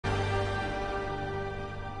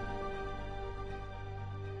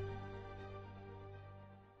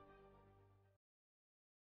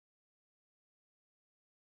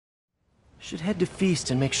Should head to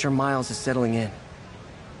Feast and make sure Miles is settling in.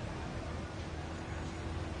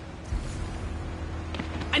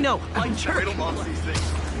 I know! I'm sure. Riddle bombs these things.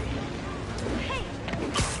 Hey!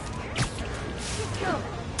 Let's go.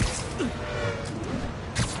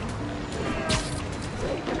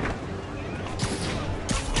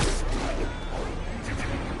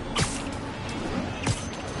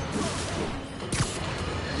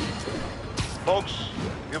 Folks,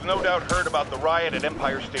 you've no doubt heard about the riot at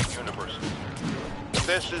Empire State University. But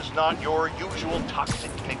this is not your usual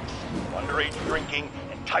toxic mix. Underage drinking,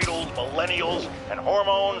 entitled millennials, and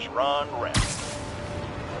hormones run rampant.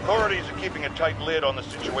 Authorities are keeping a tight lid on the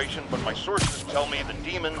situation, but my sources tell me the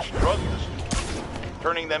demons drug the students,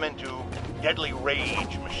 turning them into deadly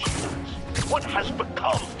rage machines. What has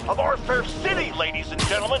become of our fair city, ladies and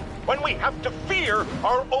gentlemen, when we have to fear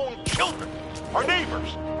our own children, our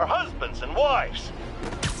neighbors, our husbands and wives?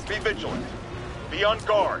 Be vigilant, be on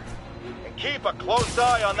guard, and keep a close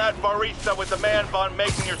eye on that barista with the man bun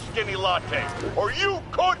making your skinny latte, or you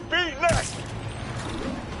could be next!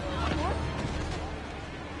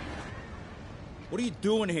 What are you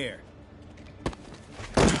doing here?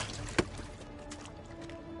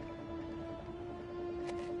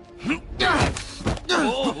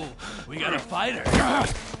 Whoa, we got a fighter.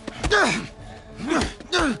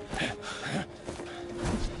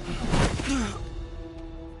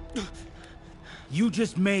 You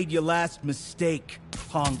just made your last mistake,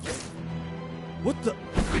 punk. What the?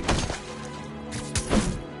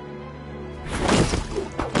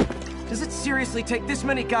 Does it seriously take this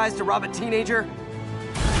many guys to rob a teenager?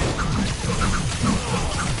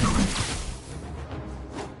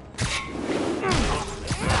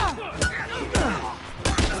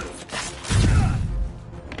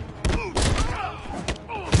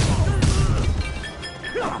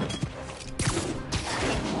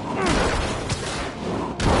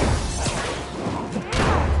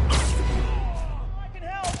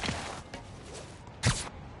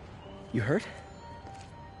 You hurt?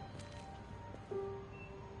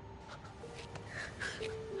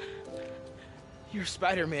 You're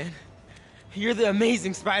Spider-Man. You're the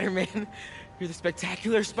amazing Spider-Man. You're the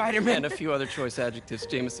spectacular Spider-Man. And a few other choice adjectives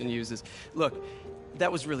Jameson uses. Look,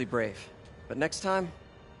 that was really brave. But next time,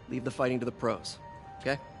 leave the fighting to the pros,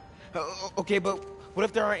 okay? Okay, but what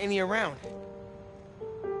if there aren't any around?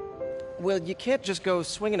 Well, you can't just go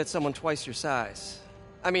swinging at someone twice your size.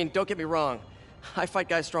 I mean, don't get me wrong. I fight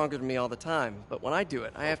guys stronger than me all the time, but when I do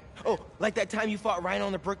it, I have... Oh, like that time you fought Ryan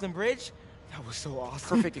on the Brooklyn Bridge? That was so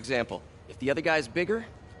awesome. Perfect example. If the other guy's bigger,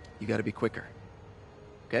 you gotta be quicker.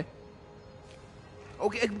 Okay?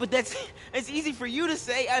 Okay, but that's easy for you to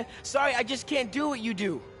say. Sorry, I just can't do what you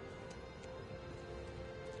do.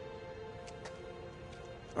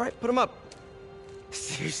 All right, put him up.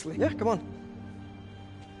 Seriously? Yeah, come on.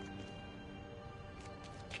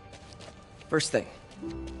 First thing,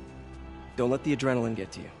 don't let the adrenaline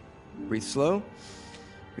get to you. Breathe slow,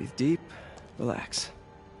 breathe deep, relax.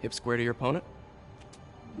 Hip square to your opponent.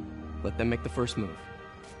 Let them make the first move.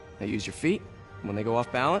 Now use your feet, and when they go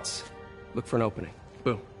off balance, look for an opening.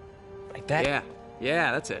 Boom. Like that?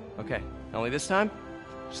 Yeah, that's it. Okay, only this time,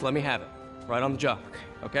 just let me have it. Right on the jaw.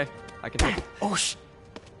 Okay? I can handle it. Oh,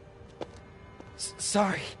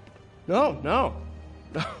 sorry. No.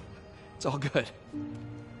 It's all good.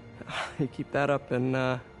 You keep that up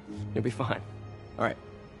and you'll be fine. All right,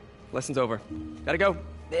 lesson's over. Gotta go.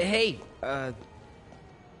 Hey,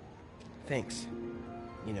 thanks.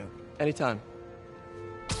 You know. Anytime.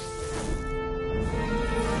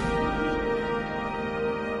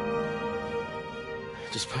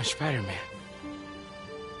 Just punch Spider-Man.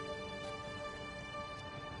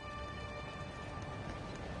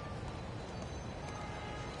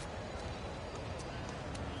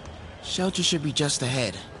 Shelter should be just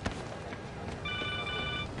ahead.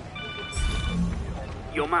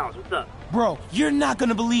 Yo, Miles, what's up? Bro, you're not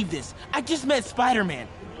gonna believe this. I just met Spider-Man.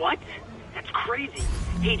 What? That's crazy.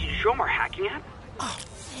 Hey, did you show him our hacking app? Oh,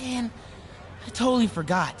 man. I totally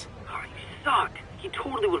forgot. Oh, you suck. He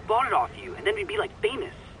totally would have bought it off you, and then we'd be, like,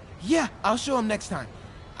 famous. Yeah, I'll show him next time.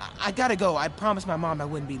 I gotta go. I promised my mom I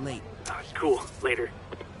wouldn't be late. Oh, it's cool. Later.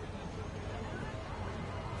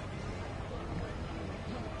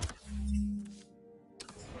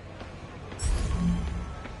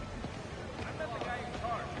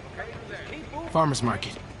 Farmer's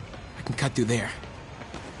market. I can cut through there.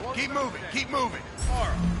 Keep moving, keep moving!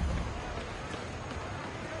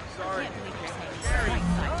 Sorry.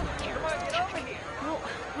 Well,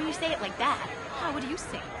 when you say it like that, how would you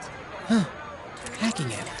say it? Huh.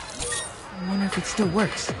 Hacking it. I wonder if it still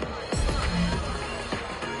works.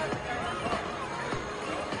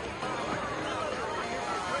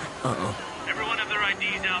 Uh-oh.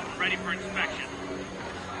 ready for inspection.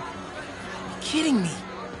 You're kidding me.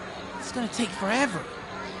 It's gonna take forever.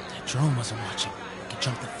 That drone wasn't watching. I could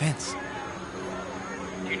jump the fence.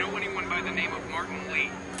 Do you know anyone by the name of Martin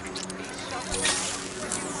Lee?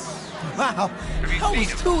 Wow, Have you that seen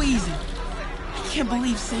was him? too easy. I can't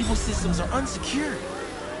believe Sable systems are unsecured.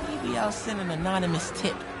 Maybe I'll send an anonymous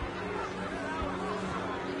tip.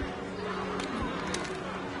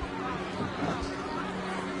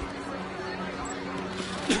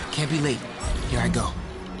 Can't be late. Here I go.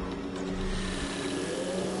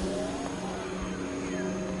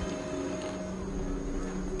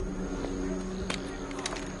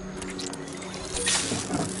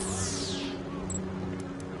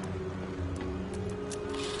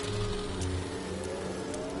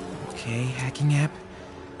 Okay, hacking app.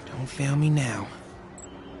 Don't fail me now.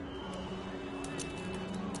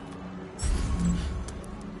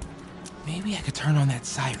 Maybe I could turn on that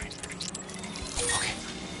siren. Okay.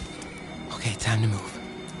 Okay, time to move.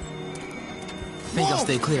 I think I'll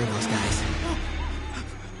stay clear of those guys.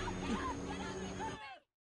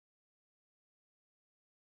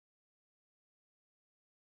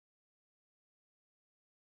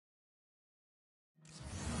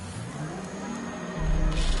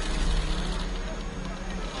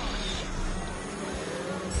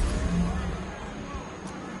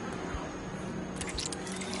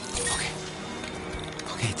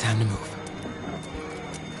 Okay, time to move.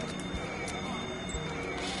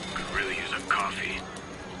 Could really use a coffee.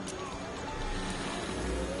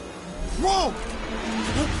 Whoa!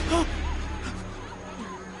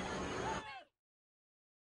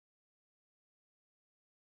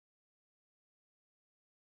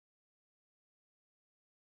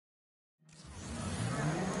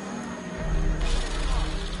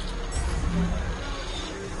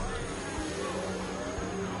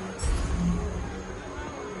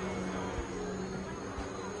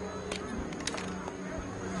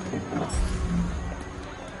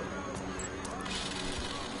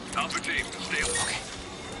 Alpha team, stay alert. Okay.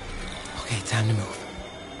 Okay, time to move.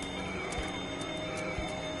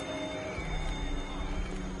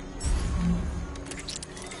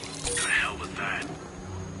 The hell with that.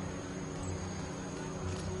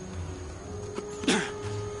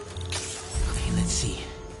 Okay, let's see.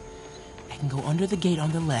 I can go under the gate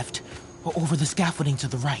on the left or over the scaffolding to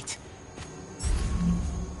the right.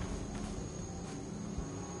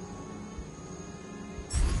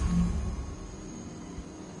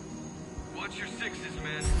 Watch your sixes,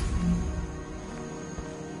 man.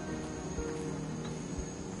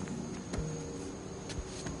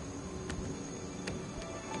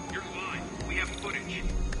 You're live. We have footage. Man,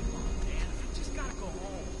 I just gotta go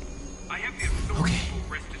home. I have the authority Okay.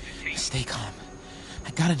 to arrest and detain. Stay calm.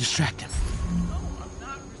 I gotta distract him.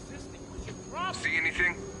 See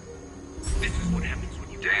anything? This is what happens when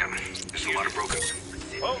you... Damn, there's a lot of broken...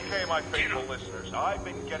 Okay, my faithful listeners, I've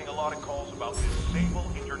been getting a lot of calls about this Sable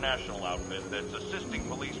International outfit that's assisting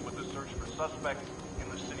police with the search for suspects in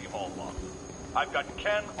the City Hall bomb. I've got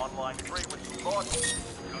Ken on line 3 with some thoughts.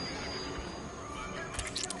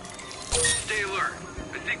 Stay alert.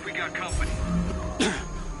 I think we got company.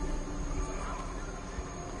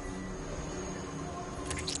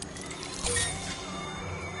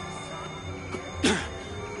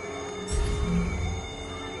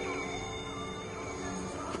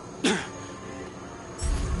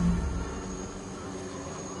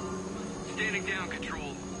 Standing down,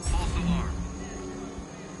 Control. False alarm.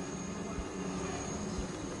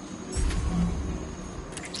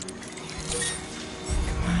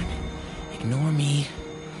 Come on. Ignore me.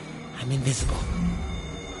 I'm invisible.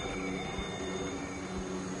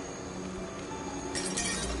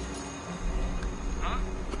 Huh?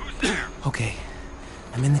 Who's there? Okay.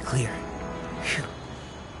 I'm in the clear. Phew.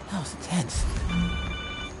 That was tense.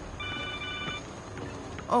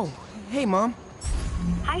 Oh, hey, Mom.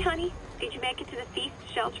 Hi, honey. Did you make it to the Feast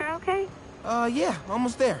shelter okay? Yeah,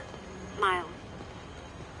 almost there. Miles,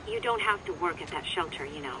 you don't have to work at that shelter,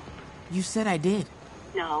 you know. You said I did.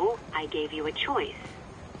 No, I gave you a choice.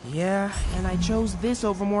 Yeah, and I chose this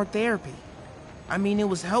over more therapy. I mean, it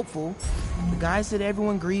was helpful. The guy said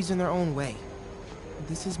everyone grieves in their own way.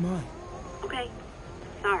 This is mine. Okay.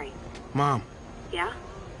 Sorry. Mom, Yeah?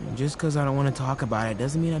 just because I don't want to talk about it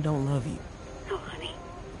doesn't mean I don't love you. Oh, honey.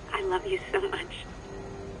 I love you so much.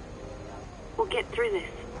 We'll get through this.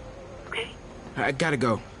 Okay? I gotta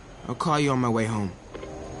go. I'll call you on my way home.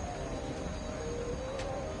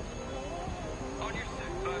 On your six.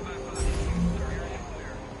 555. Area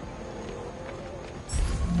clear.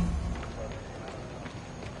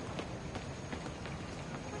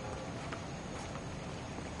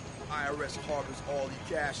 All right, IRS harbors all your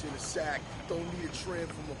cash in a sack. Don't need a trim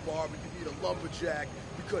from a barber, you need a lumberjack.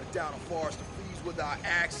 We cut it down a forest to freeze with our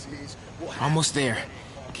axes. Almost there.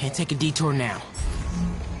 Can't take a detour now.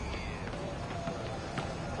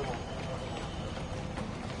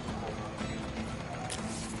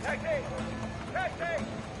 Taxi! Taxi!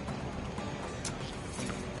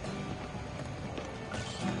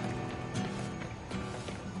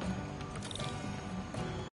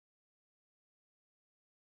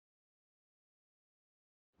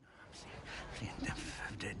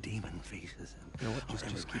 Dead demon faces. You know what?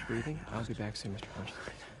 Just keep breathing. I'll be back soon, Mr.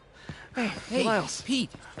 Hodge. Hey, Miles.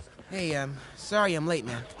 Pete. Hey, sorry I'm late,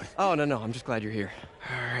 man. Oh, no, I'm just glad you're here.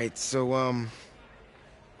 All right, so,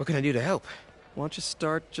 what can I do to help? Why don't you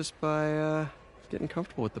start just by, getting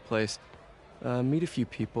comfortable with the place. Meet a few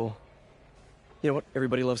people. You know what?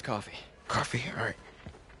 Everybody loves coffee. Coffee? All right.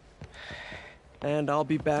 And I'll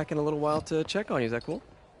be back in a little while to check on you. Is that cool?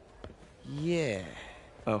 Yeah.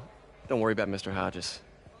 Oh, don't worry about Mr. Hodges.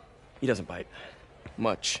 He doesn't bite.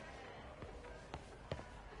 Much.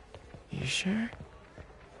 You sure?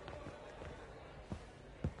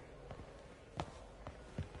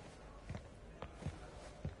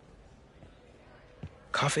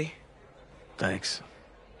 Coffee? Thanks.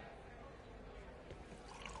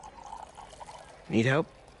 Need help?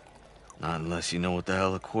 Not unless you know what the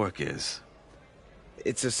hell a quark is.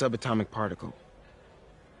 It's a subatomic particle.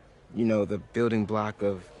 You know, the building block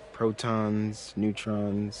of protons,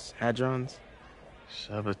 neutrons, hadrons?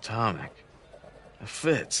 Subatomic. It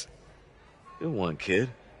fits. Good one, kid.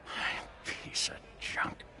 Piece of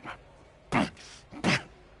junk.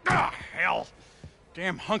 Ah, hell.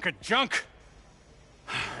 Damn hunk of junk.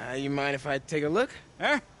 You mind if I take a look?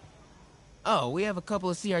 Huh? Oh, we have a couple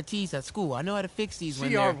of CRTs at school. I know how to fix these when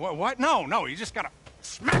CR they're... what? No, you just gotta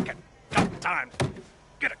smack it a couple times.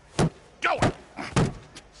 Get it going.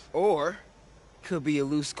 Or, could be a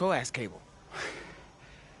loose coax cable.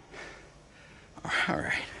 All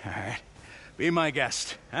right. Be my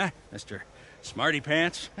guest, huh, Mr. Smarty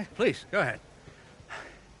Pants? Please, go ahead.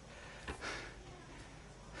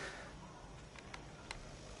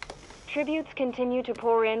 Tributes continue to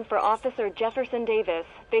pour in for Officer Jefferson Davis,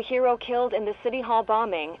 the hero killed in the City Hall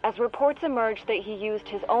bombing, as reports emerge that he used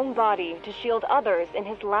his own body to shield others in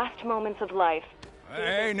his last moments of life.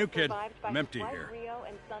 Hey, new kid. I'm empty here. Rio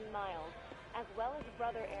and son Miles, as well as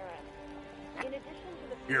brother Aaron. In addition to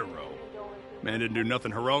the Hero. Man didn't do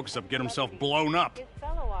nothing heroic except get himself blown up. his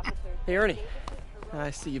fellow officers. Hey, Ernie.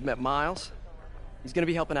 I see you've met Miles. He's gonna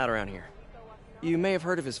be helping out around here. You may have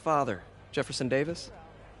heard of his father, Jefferson Davis.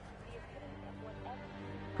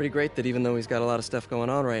 Pretty great that even though he's got a lot of stuff going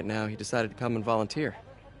on right now, he decided to come and volunteer.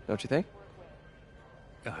 Don't you think?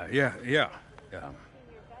 Yeah.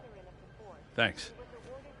 Thanks.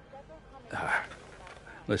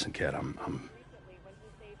 Listen, kid, I'm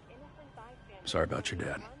sorry about your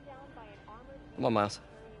dad. Come on, Miles.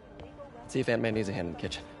 See if Aunt May needs a hand in the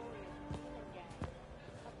kitchen.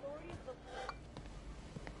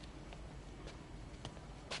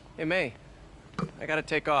 Hey, May. I gotta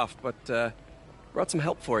take off, but, brought some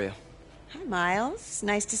help for you. Hi, Miles.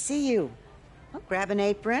 Nice to see you. Well, grab an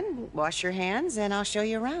apron, wash your hands, and I'll show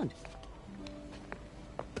you around.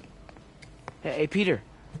 Hey, Peter.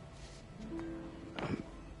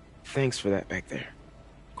 Thanks for that back there.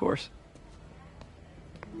 Of course.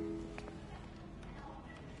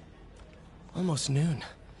 Almost noon.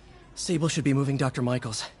 Sable should be moving Dr.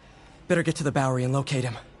 Michaels. Better get to the Bowery and locate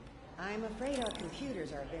him. I'm afraid our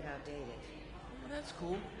computers are a bit outdated. Well, that's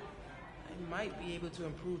cool. I might be able to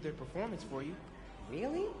improve their performance for you.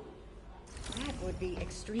 Really? That would be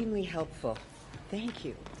extremely helpful. Thank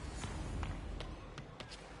you.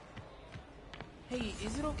 Hey,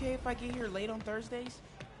 is it okay if I get here late on Thursdays?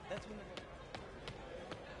 That's when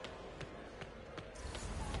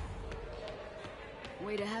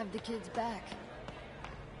Way to have the kids back.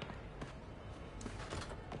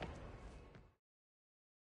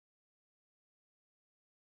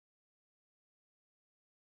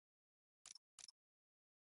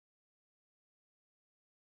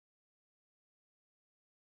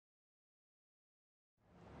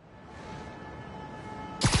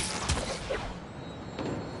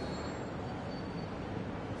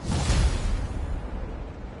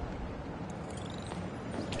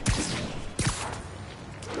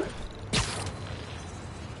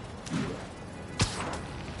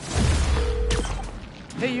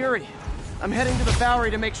 Hey, Yuri. I'm heading to the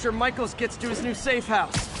Bowery to make sure Michaels gets to his new safe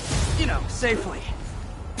house. You know, safely.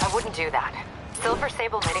 I wouldn't do that. Silver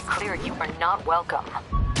Sable made it clear you are not welcome.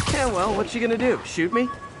 Yeah, well, what's she gonna do? Shoot me?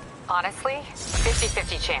 Honestly,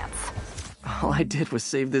 50-50 chance. All I did was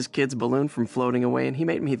save this kid's balloon from floating away, and he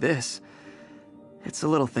made me this. It's the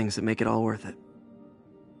little things that make it all worth it.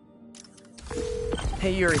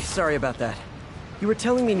 Hey, Yuri, sorry about that. You were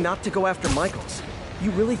telling me not to go after Michaels.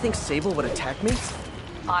 You really think Sable would attack me?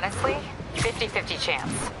 Honestly, 50-50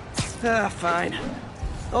 chance. Ah, fine.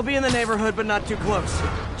 I'll be in the neighborhood, but not too close.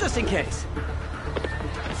 Just in case.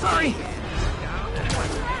 Sorry.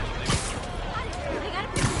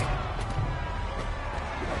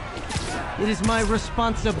 It is my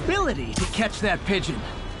responsibility to catch that pigeon.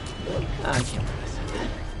 I can't believe I said that.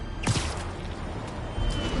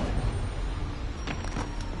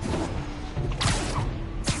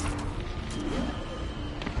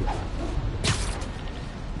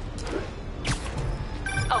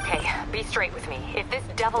 Okay, be straight with me. If this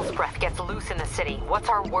devil's breath gets loose in the city, what's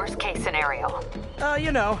our worst case scenario?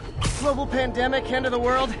 You know, global pandemic, end of the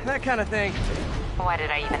world, that kind of thing. Why did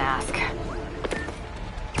I even ask?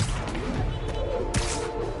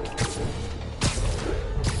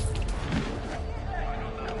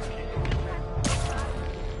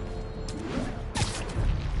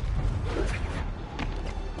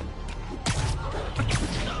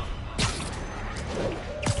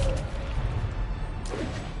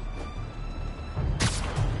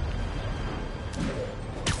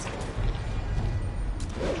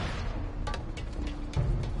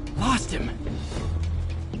 Lost him.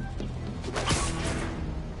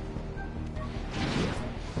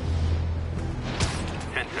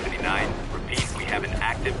 Repeat, we have an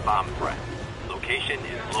active bomb threat. Location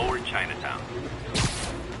is Lower Chinatown.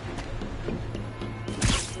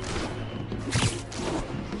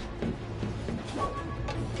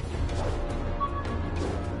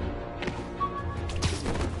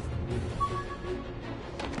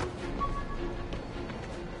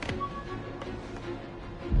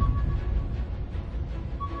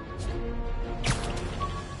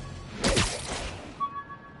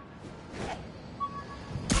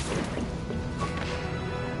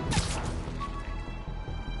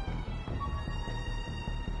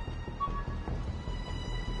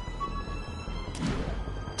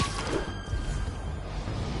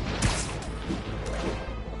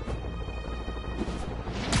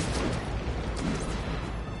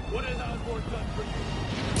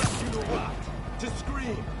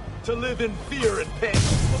 To live in fear and pain.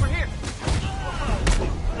 Over here.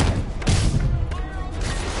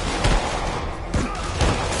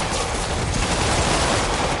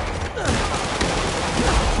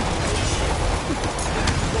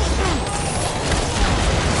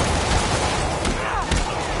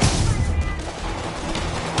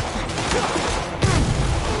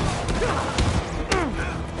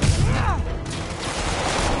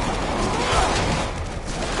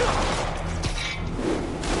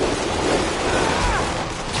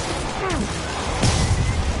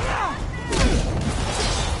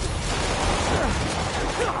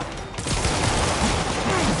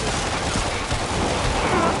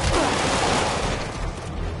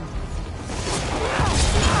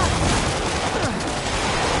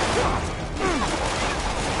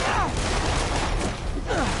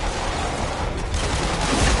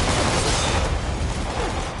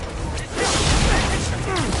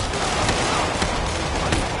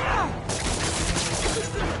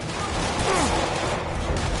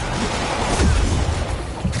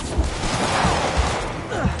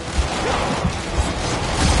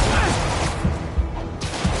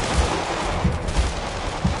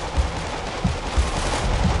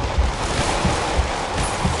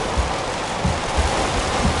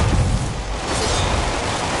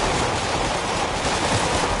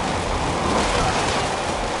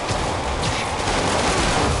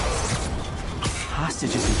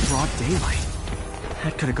 Hostages in broad daylight.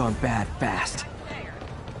 That could have gone bad fast.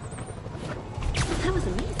 That was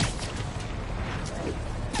amazing.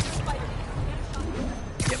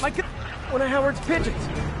 Get my one of Howard's pigeons.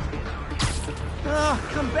 Oh,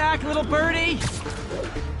 come back, little birdie.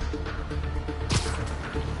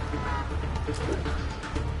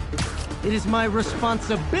 It is my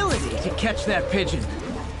responsibility to catch that pigeon.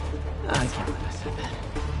 I can't believe I said that.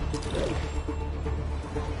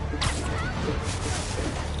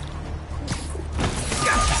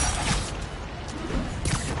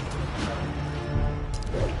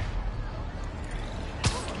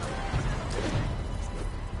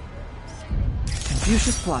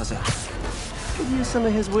 Confucius Plaza. Could use some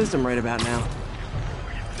of his wisdom right about now.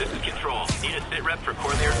 This is Control. Need a sit rep for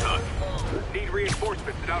Corlaire's Hook. Need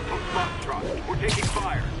reinforcements at Outpost Foxtrot. We're taking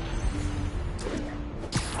fire.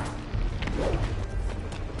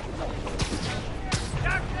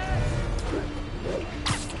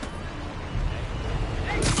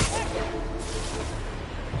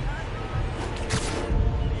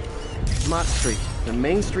 Mott Street, the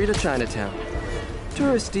main street of Chinatown.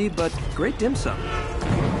 Touristy, but great dim sum.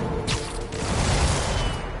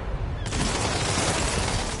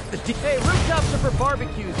 Hey, rooftops are for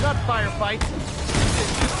barbecues, not firefights.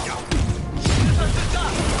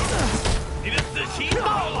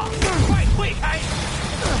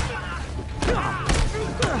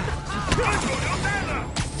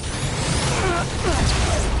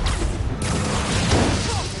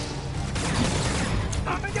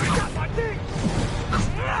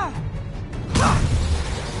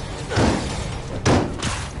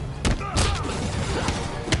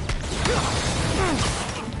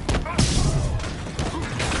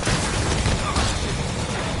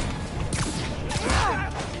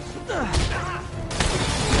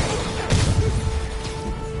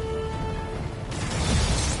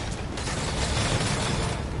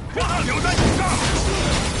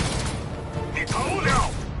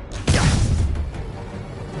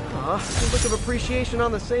 A look of appreciation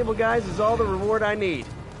on the Sable guys is all the reward I need.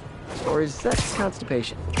 Or is that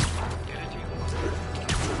constipation?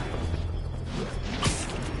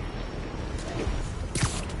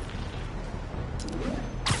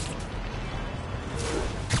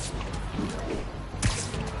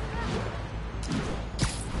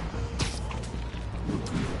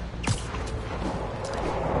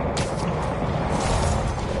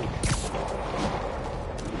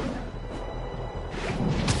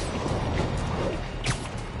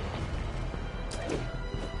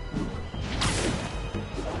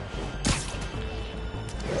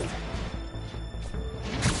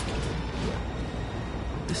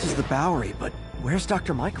 This is the Bowery, but where's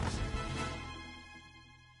Dr. Michaels?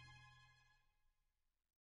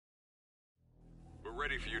 We're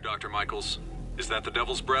ready for you, Dr. Michaels. Is that the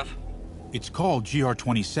Devil's Breath? It's called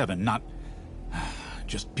GR-27, not...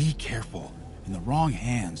 Just be careful. In the wrong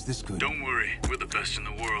hands, this could... Don't worry, we're the best in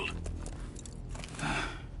the world.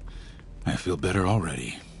 I feel better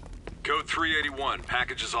already. Code 381,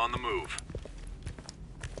 package is on the move.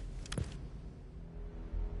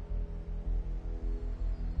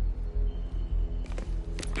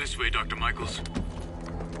 This way, Dr. Michaels.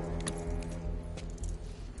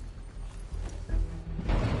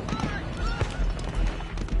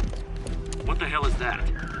 What the hell is that?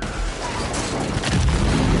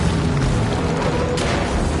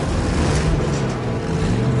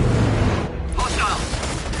 Hostile!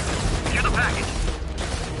 Secure the package!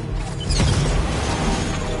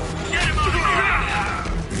 Get him out of here!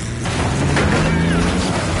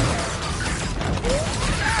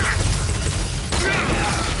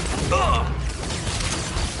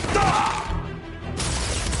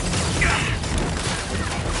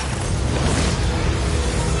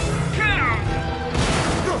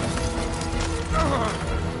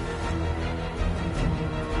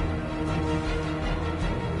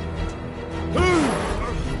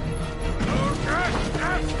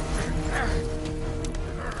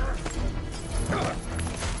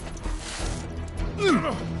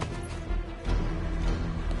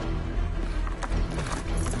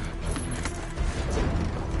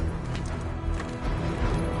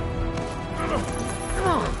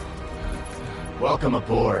 Welcome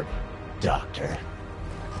aboard, Doctor.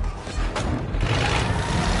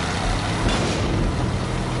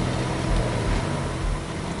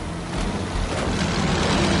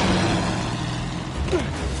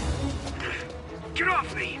 Get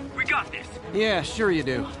off me! We got this! Yeah, sure you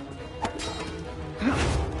do.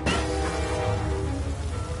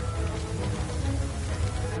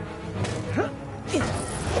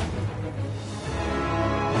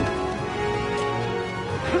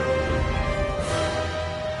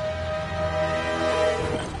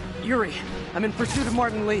 Yuri, I'm in pursuit of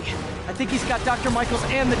Martin Lee. I think he's got Dr. Michaels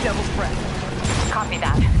and the Devil's Breath. Copy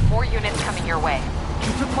that. More units coming your way.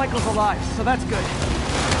 He took Michaels alive, so that's good.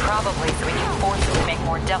 Probably so we can force him to make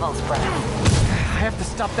more Devil's Breath. I have to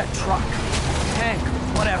stop that truck. Tank,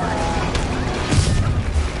 whatever.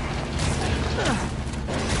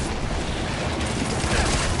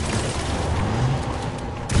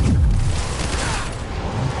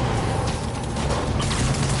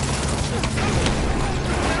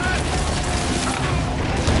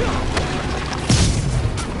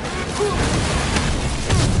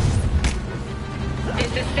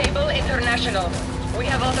 This is Sable International. We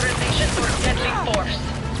have authorization for deadly force.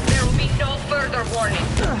 There will be no further warning.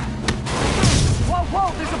 Whoa,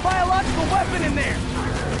 whoa, there's a biological weapon in there!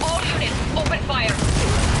 All units, open fire!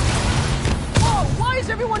 Oh, why is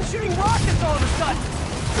everyone shooting rockets all of a sudden?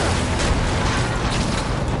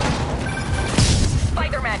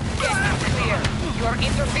 Spider-Man, get clear. You are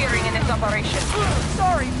interfering in this operation.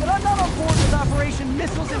 Sorry, but I'm not on board with Operation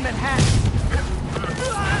Missiles in Manhattan.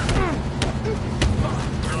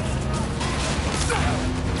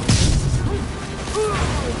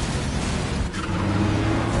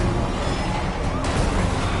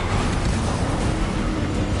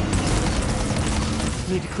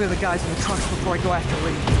 Need to clear the guys in the trucks before I go after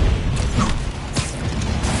Lee.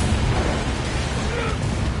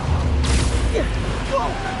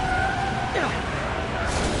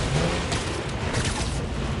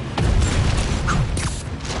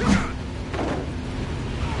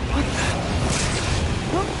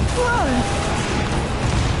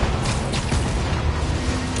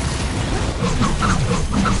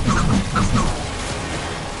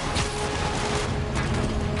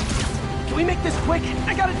 Can we make this quick?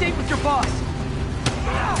 I got a date with your boss.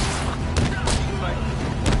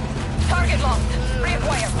 Target locked.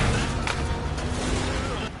 Reacquire.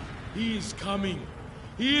 He is coming.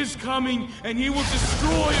 He is coming, and he will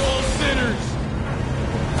destroy all sinners.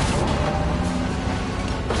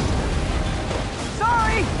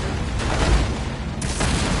 Sorry!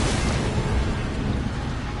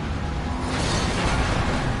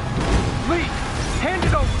 Lee, hand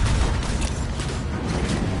it over.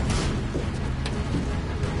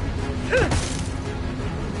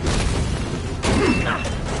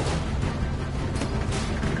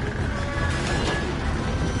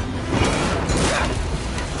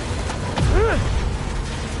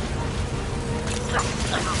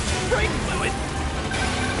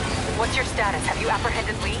 What's your status? Have you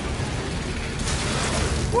apprehended Lee?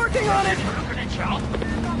 Working on it!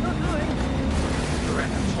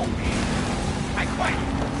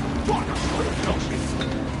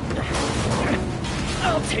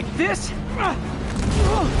 I'll take this.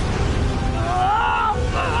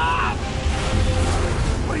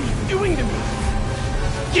 What are you doing to me?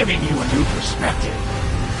 Giving you a new perspective.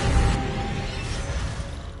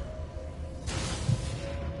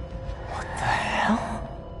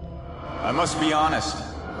 I must be honest.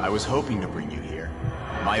 I was hoping to bring you here.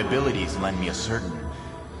 My abilities lend me a certain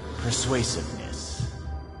persuasiveness.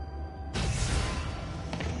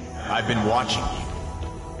 I've been watching you.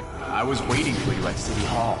 I was waiting for you at City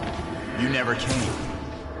Hall. You never came.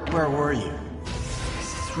 Where were you?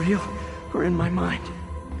 Is this real or in my mind?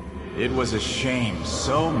 It was a shame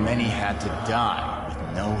so many had to die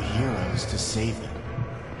with no heroes to save them.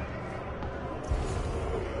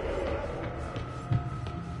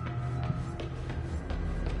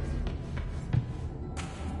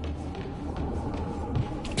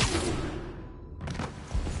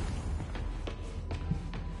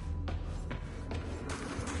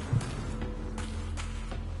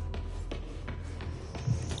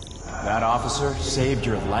 That officer saved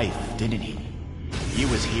your life, didn't he? He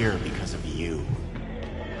was here because of you.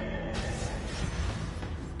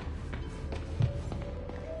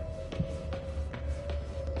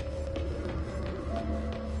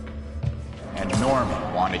 And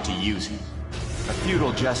Norman wanted to use him. A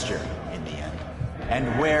futile gesture, in the end.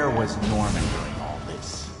 And where was Norman during all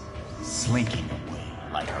this? Slinking away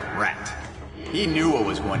like a rat. He knew what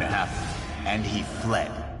was going to happen, and he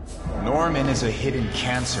fled. Norman is a hidden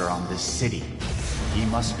cancer on this city. He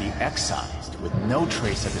must be excised with no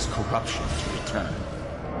trace of his corruption to return.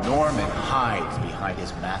 Norman hides behind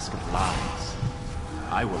his mask of lies.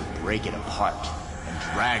 I will break it apart and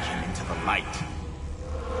drag him into the light.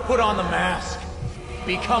 Put on the mask.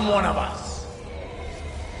 Become one of us.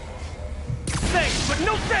 Thanks, but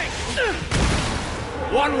no thanks!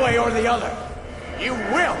 One way or the other, you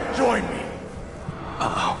will join me.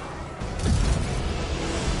 Uh-oh.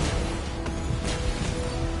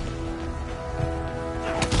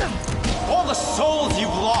 All the souls you've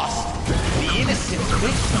lost, the innocent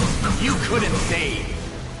victims you couldn't save.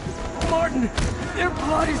 Martin, their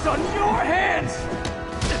blood is on your hands!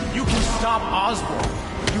 You can stop Osborn.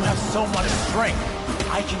 You have so much strength.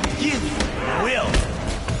 I can give you will.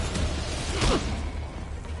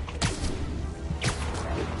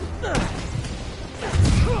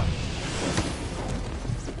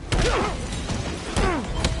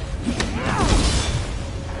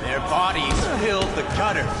 Their bodies filled the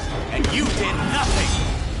gutters, and you did nothing.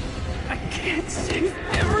 I can't save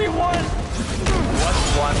everyone!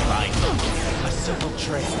 What's one life? A simple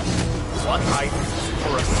trail. One life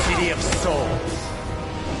for a city of souls.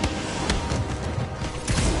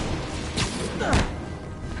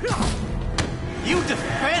 You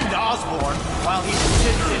defend Osborn while he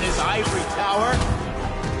sits in his ivory tower?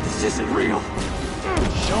 This isn't real.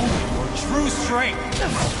 Show me your true strength.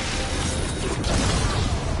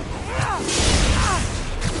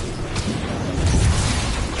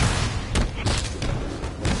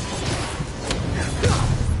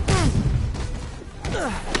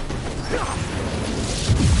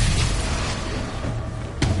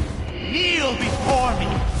 Kneel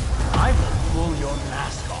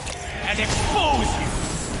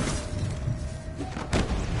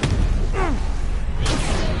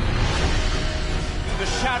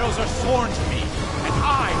shadows are sworn to me, and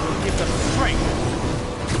I will give them strength.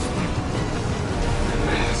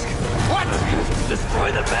 What?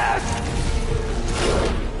 Destroy the mask!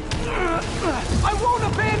 I won't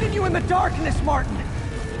abandon you in the darkness, Martin!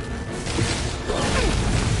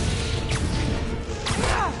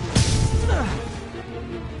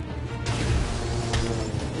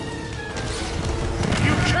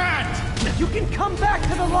 You can't! You can come back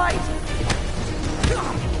to the light!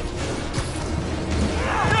 No!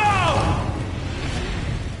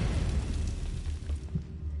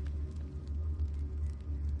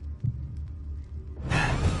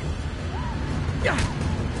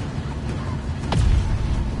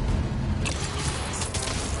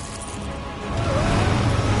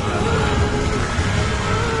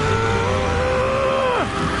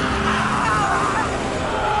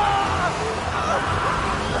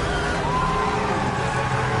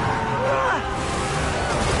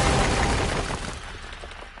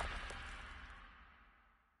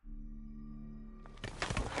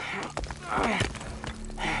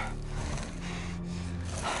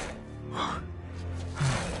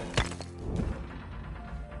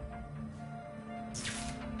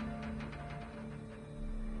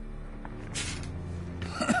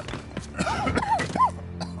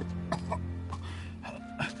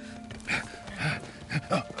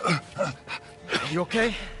 You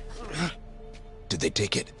okay? Did they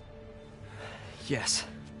take it? Yes.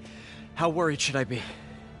 How worried should I be?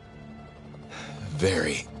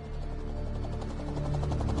 Very.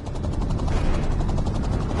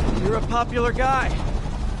 You're a popular guy.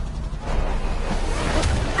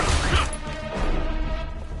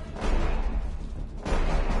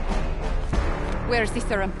 Where's the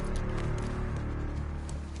serum?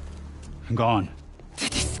 I'm gone.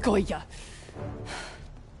 Skoya.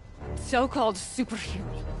 So-called superhero.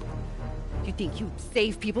 You think you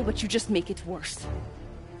save people, but you just make it worse.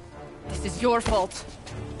 This is your fault.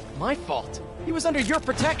 My fault? He was under your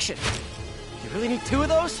protection. You really need two of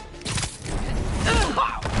those?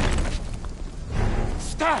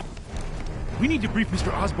 Stop! We need to brief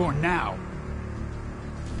Mr. Osborn now.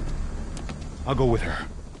 I'll go with her.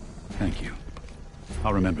 Thank you.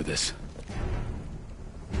 I'll remember this.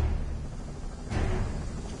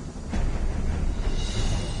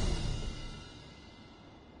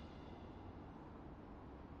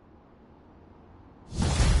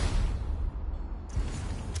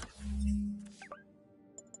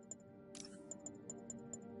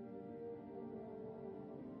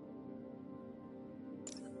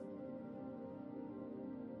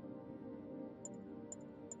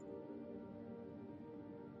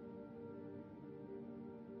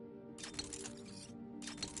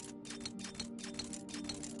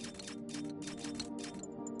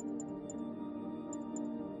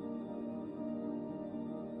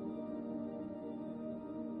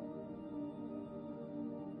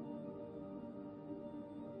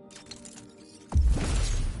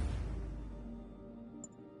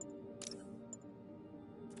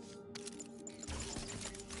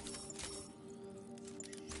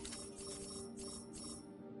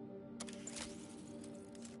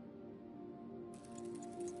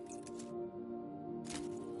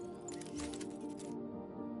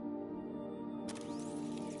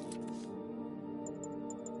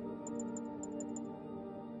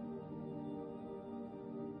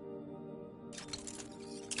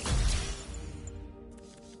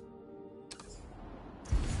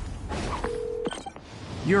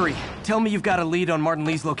 Yuri, tell me you've got a lead on Martin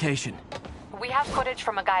Lee's location. We have footage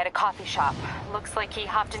from a guy at a coffee shop. Looks like he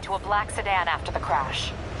hopped into a black sedan after the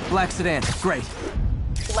crash. Black sedan, great.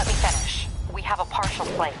 Let me finish. We have a partial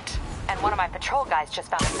plate. And one of my patrol guys just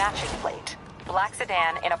found a matching plate. Black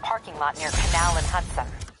sedan in a parking lot near Canal and Hudson.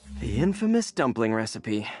 The infamous dumpling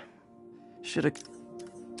recipe. Should've...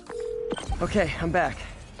 Okay, I'm back.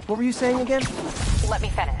 What were you saying again? Let me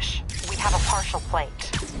finish. We have a partial plate.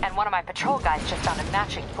 And one of my patrol guys just found a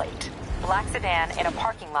matching plate. Black sedan in a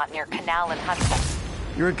parking lot near Canal and Hudson.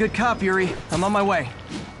 You're a good cop, Yuri. I'm on my way.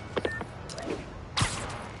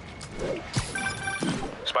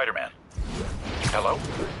 Spider-Man. Hello?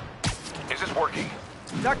 Is this working?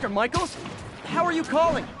 Dr. Michaels? How are you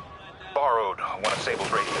calling? Borrowed one of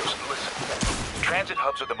Sable's radios. Listen, transit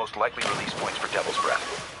hubs are the most likely release points for Devil's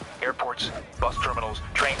Breath. Airports, bus terminals,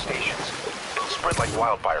 train stations. It'll spread like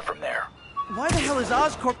wildfire from there. Why the hell is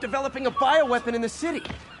Oscorp developing a bioweapon in the city?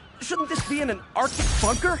 Shouldn't this be in an Arctic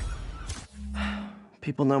bunker?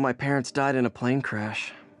 People know my parents died in a plane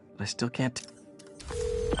crash, but I still can't...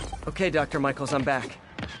 Okay, Dr. Michaels, I'm back.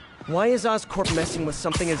 Why is Oscorp messing with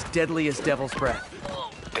something as deadly as Devil's Breath?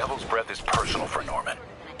 Devil's Breath is personal for Norman.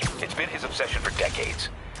 It's been his obsession for decades.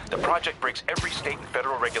 The project breaks every state and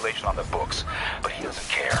federal regulation on the books, but he doesn't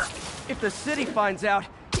care. If the city finds out,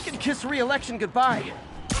 he can kiss re-election goodbye.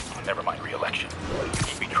 Never mind re-election.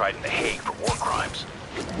 He'd be tried in The Hague for war crimes.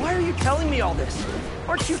 Why are you telling me all this?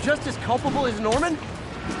 Aren't you just as culpable as Norman?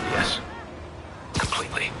 Yes.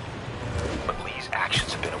 Completely. But Lee's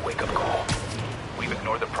actions have been a wake-up call. We've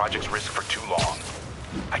ignored the project's risk for too long.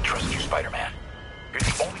 I trust you, Spider-Man. You're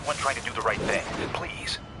the only one trying to do the right thing.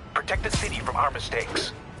 Please, protect the city from our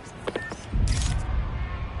mistakes.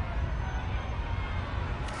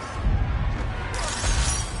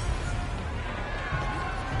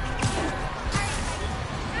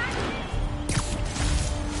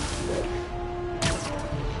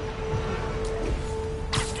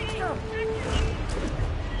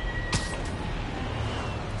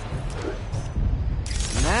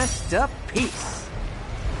 Masked up piece.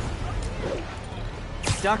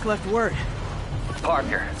 Doc left word.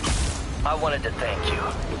 Parker, I wanted to thank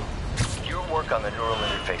you. Your work on the neural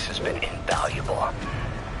interface has been invaluable.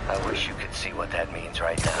 I wish you could see what that means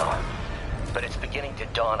right now. But it's beginning to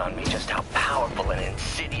dawn on me just how powerful and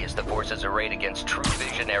insidious the forces arrayed against true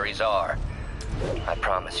visionaries are. I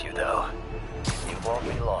promise you, though, it won't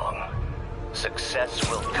be long. Success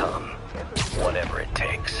will come, whatever it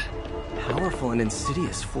takes. Powerful and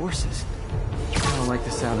insidious forces. I don't like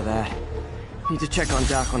the sound of that. Need to check on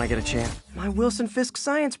Doc when I get a chance. My Wilson Fisk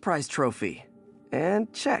Science Prize trophy.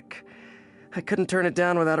 And check. I couldn't turn it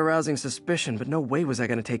down without arousing suspicion, but no way was I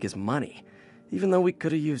going to take his money. Even though we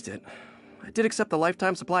could have used it. I did accept the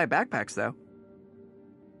lifetime supply of backpacks, though.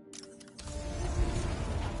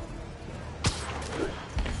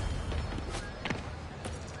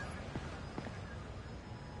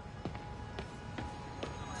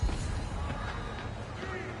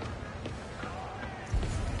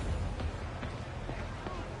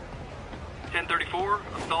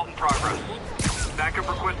 Assault in progress. Backup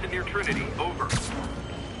requested near Trinity. Over.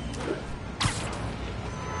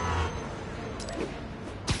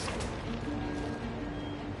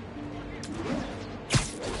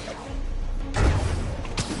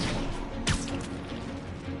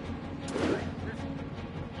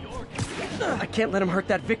 I can't let him hurt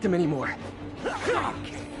that victim anymore.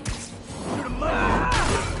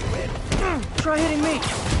 Try hitting me.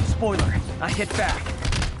 Spoiler, I hit back.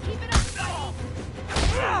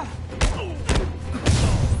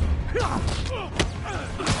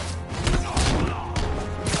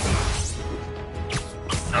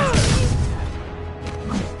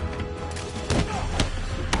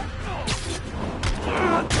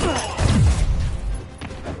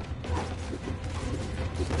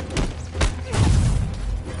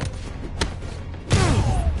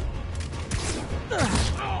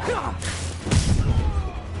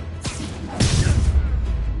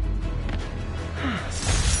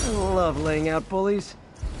 I love laying out bullies.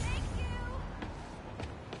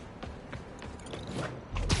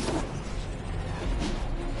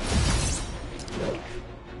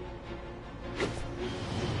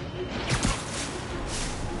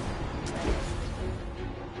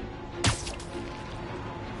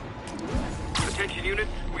 Attention units,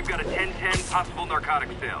 we've got a 10-10 possible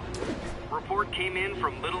narcotics sale. Report came in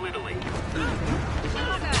from Little Italy.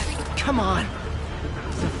 Come on.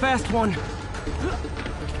 It's a fast one.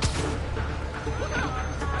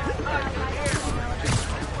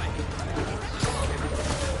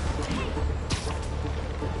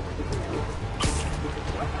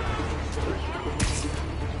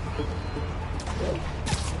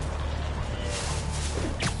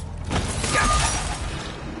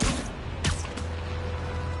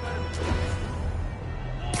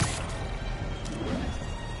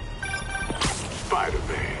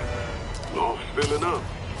 Spider-Man. Loft's filling up.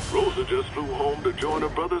 Rosa just flew home to join her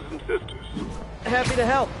brothers and sisters. Happy to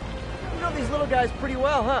help. You know these little guys pretty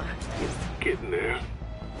well, huh? Getting there.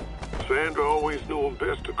 Sandra always knew him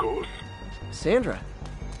best, of course. Sandra?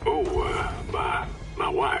 Oh, my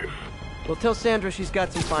wife. Well, tell Sandra she's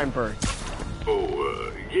got some fine birds.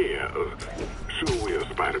 Oh, yeah. Sure will,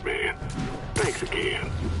 Spider-Man. Thanks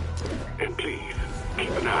again. And please, keep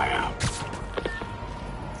an eye out.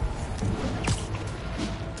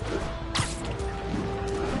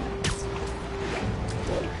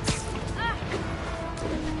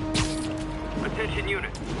 Attention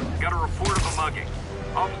unit. Got a report of a mugging.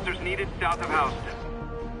 Officers needed south of Houston.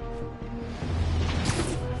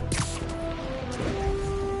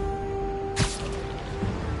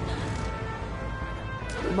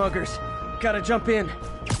 Muggers. Gotta jump in.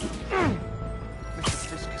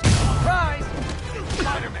 Surprise!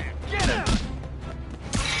 Spider-Man, get him!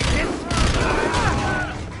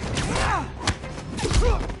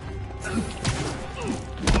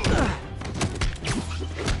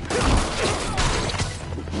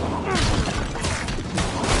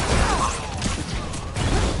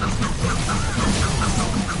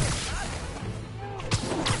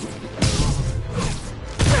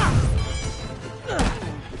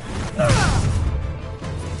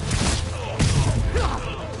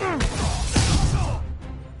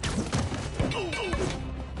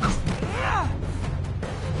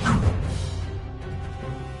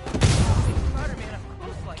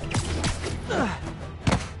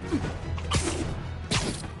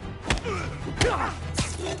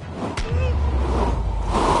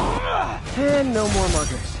 no more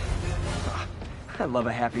muggers. I love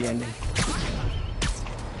a happy ending.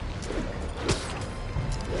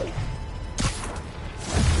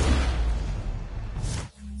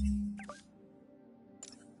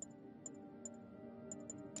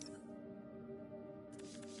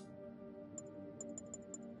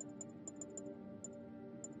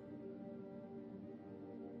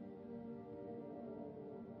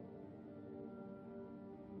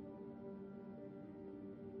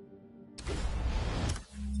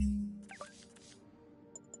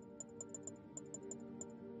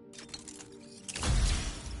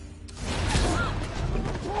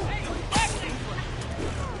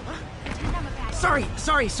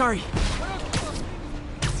 Sorry.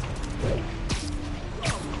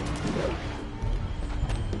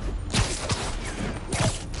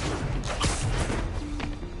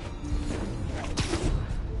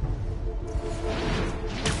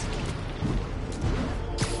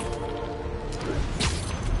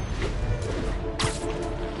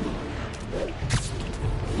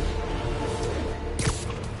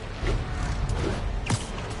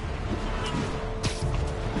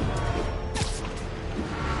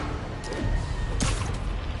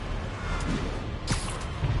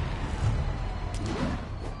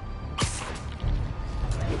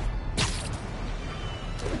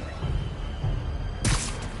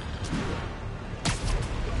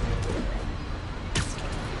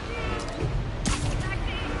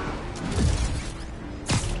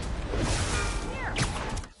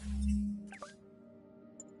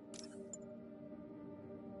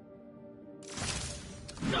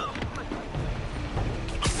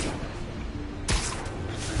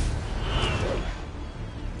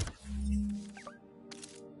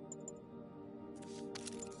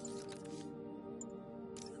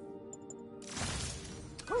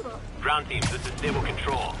 Ground teams, this is Stable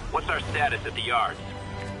Control. What's our status at the yards?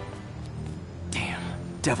 Damn,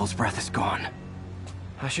 Devil's Breath is gone.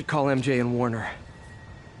 I should call MJ and warn her.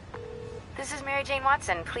 This is Mary Jane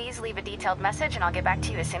Watson. Please leave a detailed message and I'll get back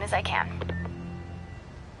to you as soon as I can.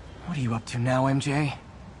 What are you up to now, MJ?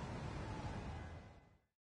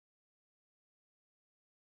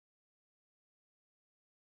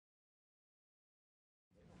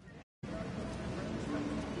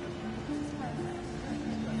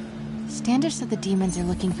 Standish said the demons are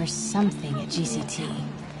looking for something at GCT.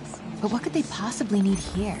 But what could they possibly need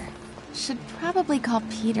here? Should probably call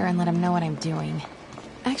Peter and let him know what I'm doing.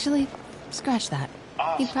 Actually, scratch that.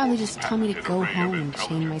 He'd probably just tell me to go home and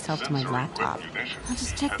chain myself to my laptop. I'll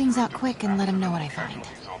just check things out quick and let him know what I find.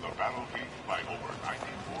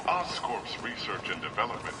 Oscorp's research and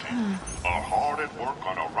development team are hard at work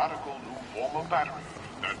on a radical new form of battery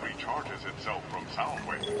that recharges itself from sound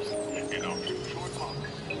waves in a few short months.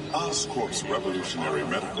 Oscorp's Revolutionary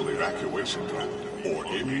Medical Evacuation Drone, or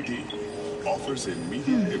MED, offers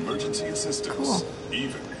immediate emergency assistance,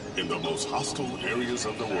 even in the most hostile areas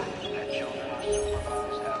of the world.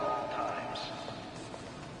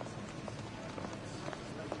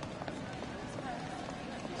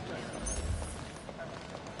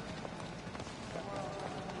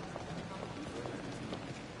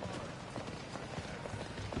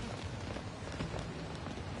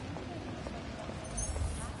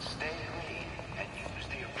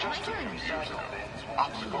 Just a few years ago,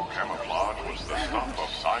 optical camouflage was the stuff of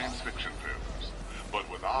science fiction films. But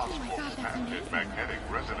with Oscorp's patented magnetic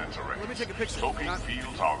resonance arrays, soaking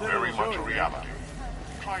fields are very much a reality.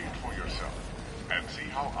 Try it for yourself and see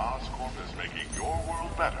how Oscorp is making your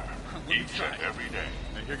world better each and every day.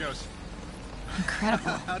 Hey, here goes.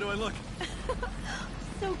 Incredible. How do I look?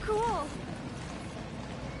 So cool.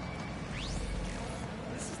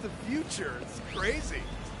 This is the future. It's crazy.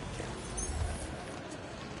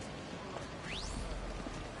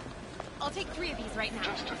 I'll take 3 of these right now.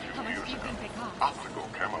 Just a few How much years do you ago, think they cost? optical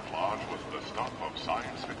camouflage was the stuff of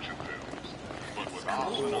science fiction films. But with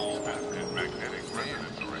Oscorp's patented magnetic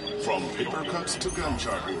resonance arrays... From paper cuts to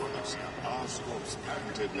gunshot wounds, Oscorp's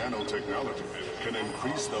patented nanotechnology can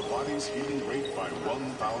increase the body's healing rate by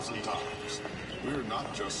 1,000 times. We're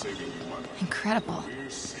not just saving you money. Incredible. We're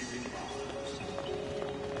saving lives.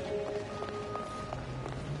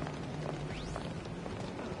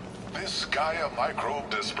 This Gaia microbe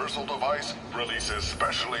dispersal device releases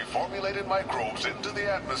specially formulated microbes into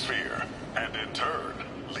the atmosphere, and in turn,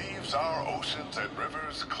 leaves our oceans and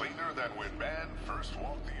rivers cleaner than when man first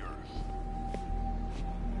walked the earth.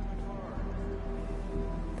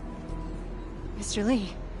 Mr.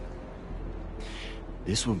 Lee.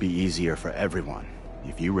 This will be easier for everyone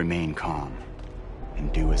if you remain calm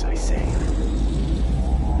and do as I say.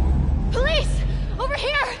 Police! Over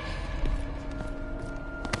here!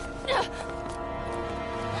 No!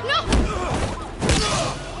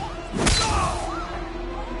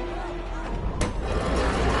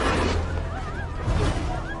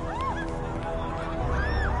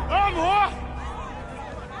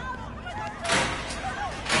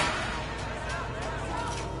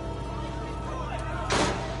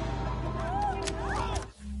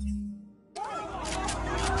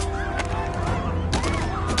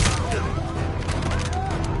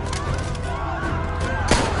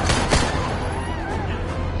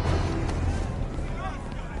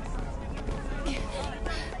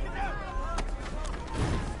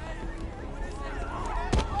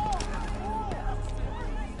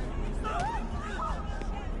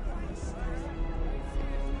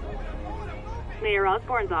 Mayor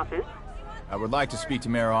Osborne's office. I would like to speak to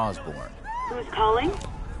Mayor Osborne. Who's calling?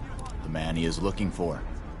 The man he is looking for.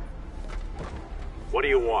 What do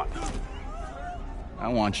you want? I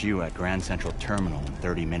want you at Grand Central Terminal in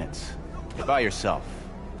 30 minutes. By yourself.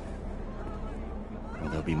 Or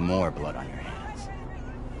there'll be more blood on your hands.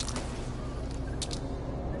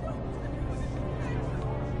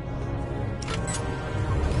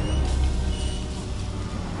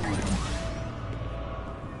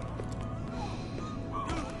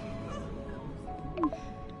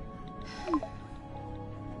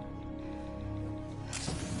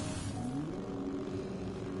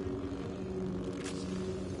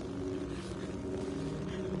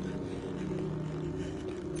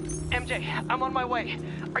 MJ, I'm on my way.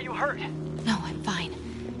 Are you hurt? No, I'm fine.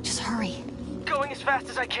 Just hurry. Going as fast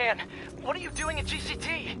as I can. What are you doing at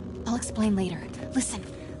GCT? I'll explain later. Listen,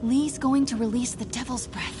 Lee's going to release the Devil's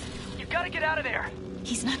Breath. You gotta get out of there.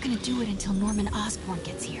 He's not gonna do it until Norman Osborn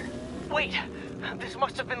gets here. Wait, this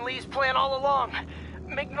must have been Lee's plan all along.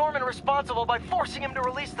 Make Norman responsible by forcing him to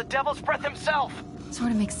release the Devil's Breath himself.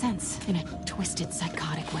 Sort of makes sense, in a twisted,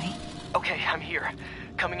 psychotic way. Okay, I'm here.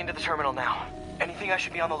 Coming into the terminal now. Anything I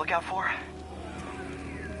should be on the lookout for?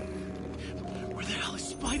 Where the hell is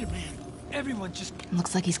Spider-Man? Everyone just...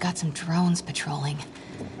 Looks like he's got some drones patrolling.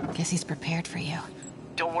 Guess he's prepared for you.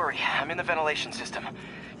 Don't worry, I'm in the ventilation system.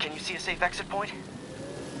 Can you see a safe exit point?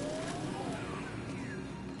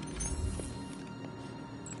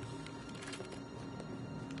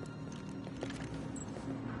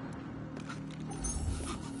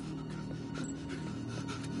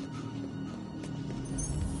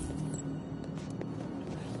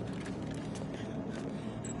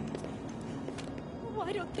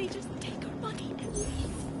 Why don't they just take our money and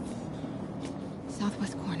leave?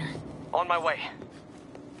 Southwest corner. On my way.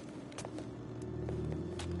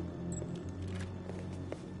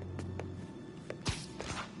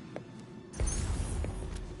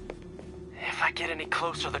 If I get any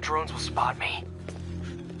closer, the drones will spot me.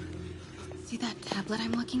 See that tablet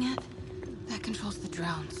I'm looking at? That controls the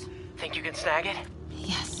drones. Think you can snag it?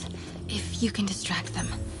 Yes, if you can distract them.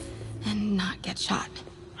 And not get shot.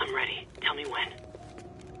 I'm ready. Tell me when.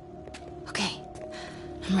 Okay,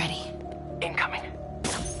 I'm ready. Incoming.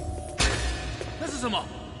 那是什么？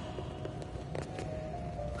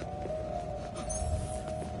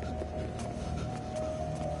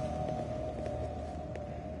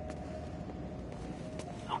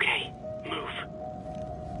 Okay, move.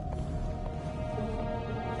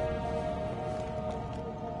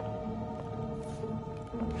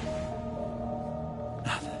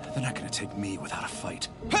 They're not gonna take me without a fight.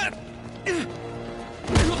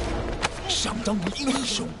 想当英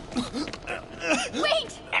雄。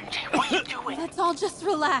 Wait! MJ, what are you doing? Let's all just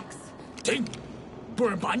relax. 停！不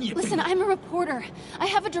然把你也 Listen, I'm a reporter. I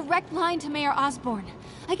have a direct line to Mayor Osborne.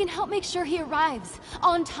 I can help make sure he arrives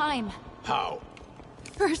on time. How?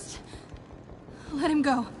 First, let him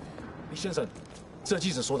go. 李先生，这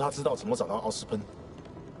记者说他知道怎么找到奥斯喷。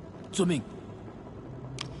遵命。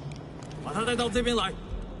把他带到这边来，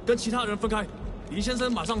跟其他人分开。李先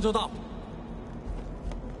生马上就到。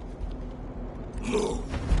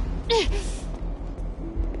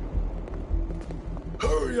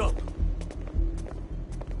 Hurry up!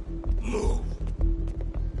 Move!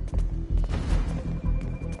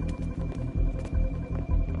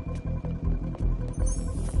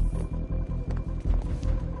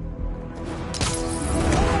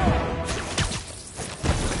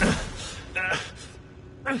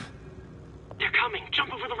 They're coming.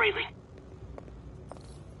 Jump over the railing.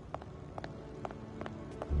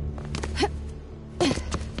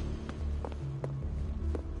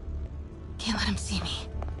 Can't let him see me.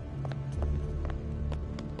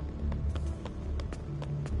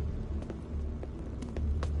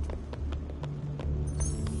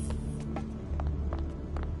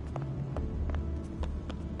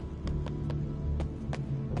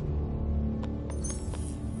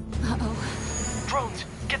 Uh-oh. Drones,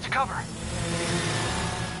 get to cover.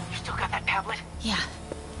 You still got that tablet? Yeah.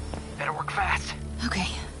 Better work fast. Okay,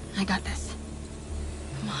 I got this.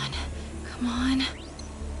 Come on. Come on.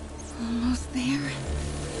 Almost there.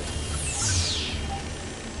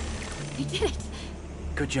 We did it!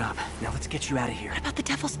 Good job. Now let's get you out of here. What about the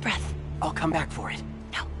Devil's Breath? I'll come back for it.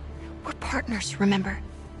 No, we're partners, remember?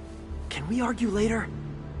 Can we argue later?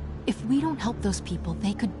 If we don't help those people,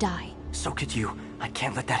 they could die. So could you. I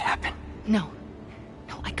can't let that happen. No.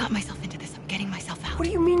 No, I got myself into this. I'm getting myself out. What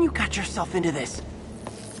do you mean you got yourself into this?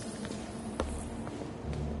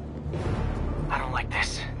 I don't like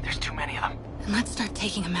this. There's too many of them. And let's start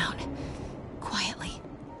taking them out. Quietly.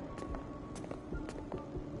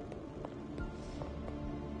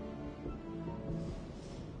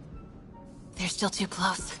 still too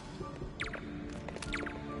close.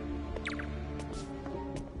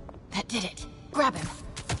 That did it. Grab him.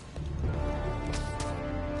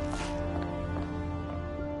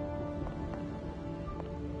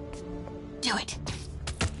 Do it.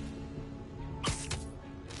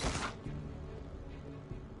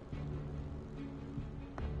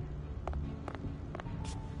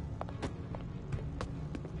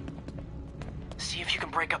 See if you can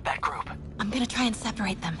break up that group. I'm gonna try and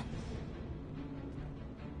separate them.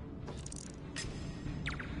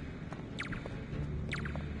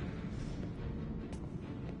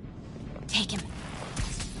 Take him.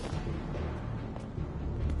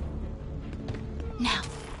 Now.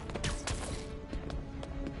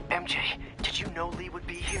 MJ, did you know Lee would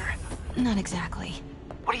be here? Not exactly.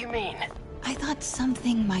 What do you mean? I thought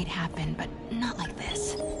something might happen, but not like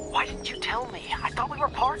this. Why didn't you tell me? I thought we were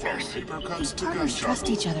partners. Partners trust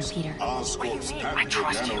each other, Peter. Oscorp's I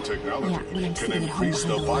trust you. nanotechnology Yeah, when I'm can sitting at home increase the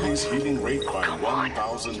behind the body's laptop. heating rate by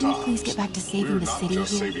 1,000 Can you times. please get back to saving We're the not city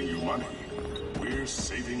just here? saving you money. We're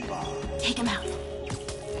saving lives. Take him out.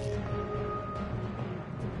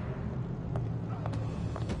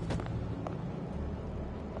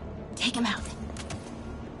 Take him out.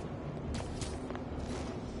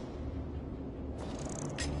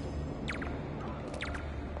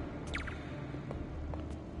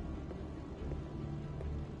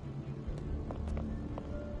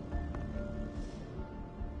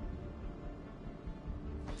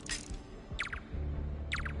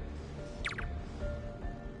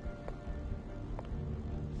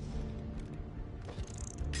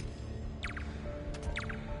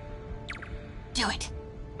 Do it.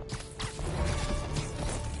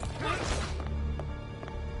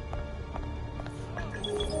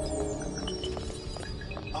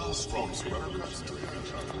 Oscorp's revolutionary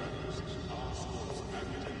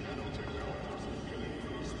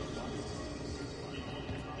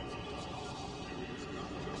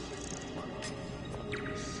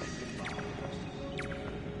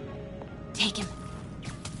Take him.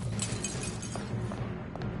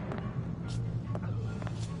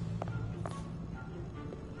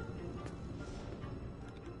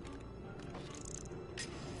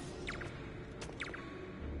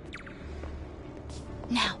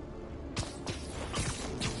 Now.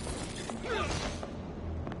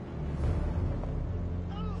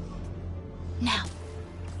 Now.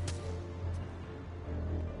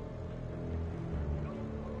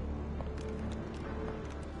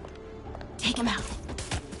 Take him out.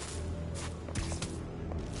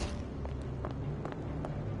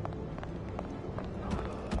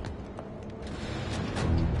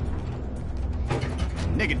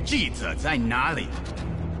 That 记者在哪里？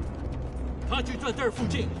他就在这儿附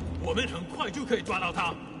近，我们很快就可以抓到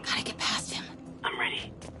他。 Gotta get past him. I'm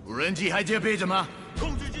ready. 无人机还戒备着吗？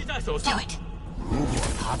控制机在手上。 Do it. 如果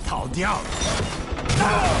他逃掉了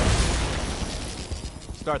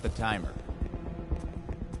Start the timer.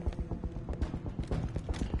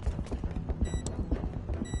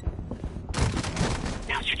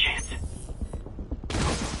 Now's your chance.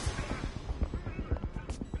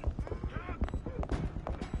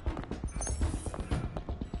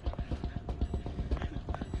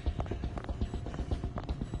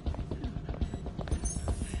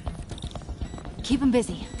 Keep him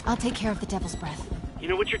busy. I'll take care of the Devil's Breath. You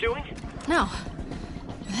know what you're doing? No.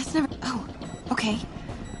 That's never... Oh, okay.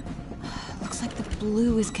 Looks like the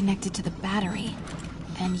blue is connected to the battery,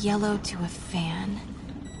 and yellow to a fan.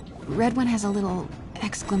 Red one has a little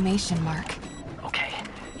exclamation mark. Okay,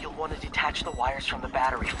 you'll want to detach the wires from the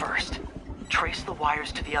battery first. Trace the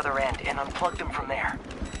wires to the other end and unplug them from there.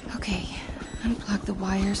 Okay, unplug the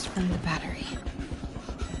wires from the battery.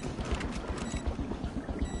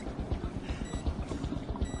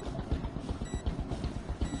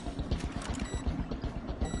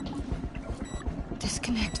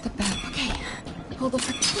 Disconnect the battery. Okay, pull the...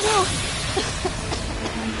 No!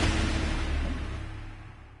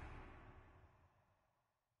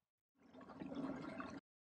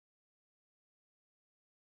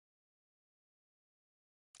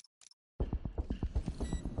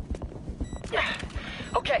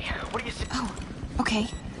 Okay, what do you see? Oh, okay.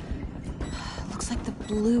 Looks like the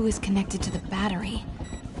blue is connected to the battery,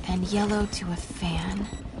 and yellow to a fan.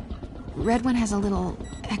 Red one has a little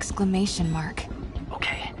exclamation mark.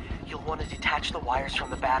 Okay, you'll want to detach the wires from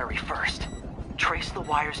the battery first. Trace the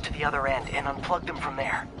wires to the other end and unplug them from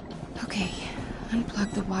there. Okay,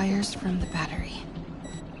 unplug the wires from the battery.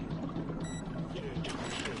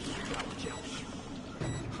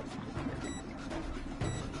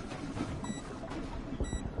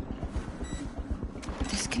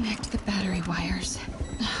 Disconnect the battery wires.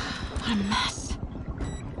 What a mess.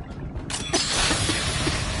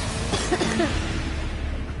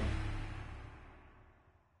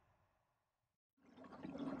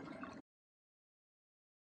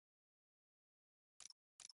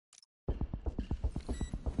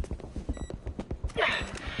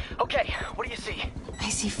 Okay, what do you see? I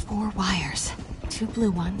see 4 wires. 2 blue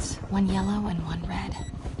ones, 1 yellow, and 1 red.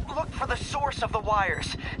 Look for the source of the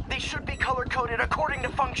wires. They should be color-coded according to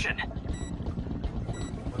function.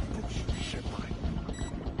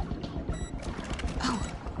 Oh,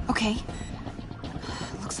 okay.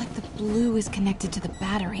 Looks like the blue is connected to the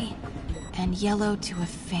battery, and yellow to a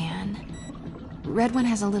fan. Red one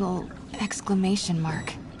has a little exclamation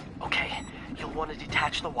mark. Okay, you'll want to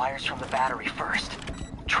detach the wires from the battery first.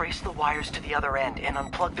 Trace the wires to the other end and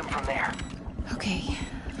unplug them from there. Okay,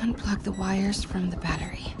 unplug the wires from the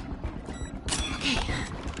battery. Okay,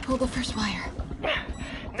 pull the first wire.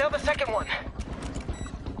 Now the second one.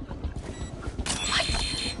 What?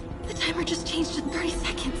 The timer just changed to 30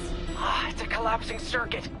 seconds. Ah, it's a collapsing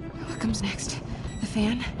circuit. What comes next? The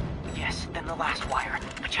fan? Yes, then the last wire.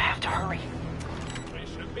 But you have to hurry.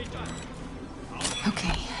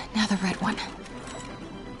 Okay, now the red one.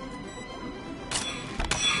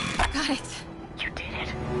 Got it. You did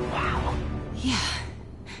it. Wow. Yeah.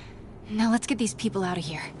 Now let's get these people out of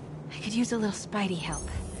here. I could use a little Spidey help.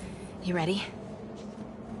 You ready?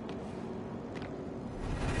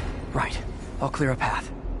 Right. I'll clear a path.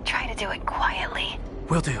 Try to do it quietly.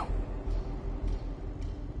 Will do.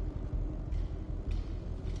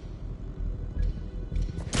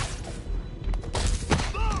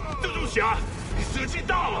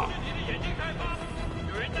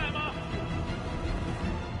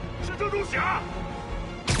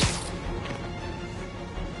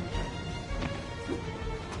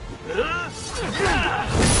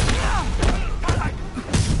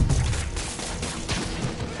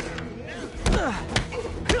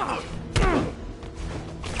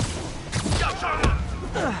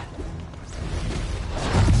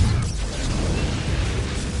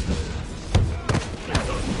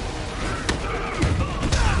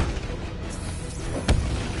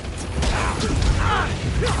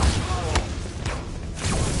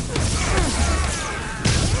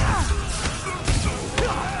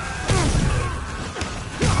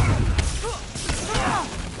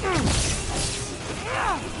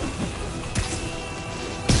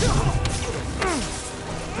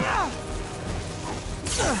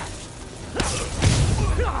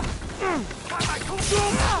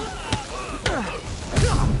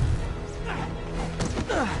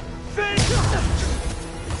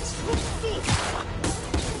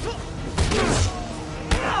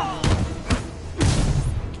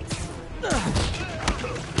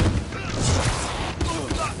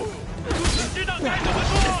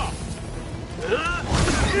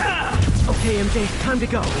 Okay, MJ, time to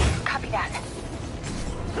go. Copy that.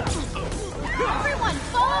 Everyone,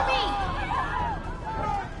 follow me!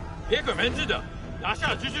 别拐弯子的，拿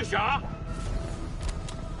下蜘蛛侠！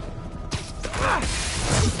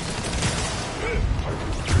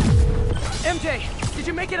 MJ, did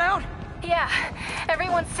you make it out? Yeah,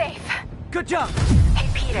 everyone's safe. Good job. Hey,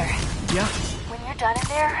 Peter. Yeah? When you're done in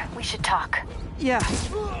there, we should talk. Yeah,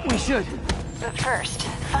 we should. But first,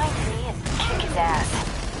 find me and kick his ass.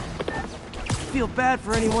 Feel bad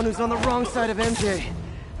for anyone who's on the wrong side of MJ.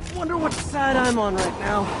 Wonder which side I'm on right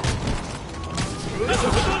now.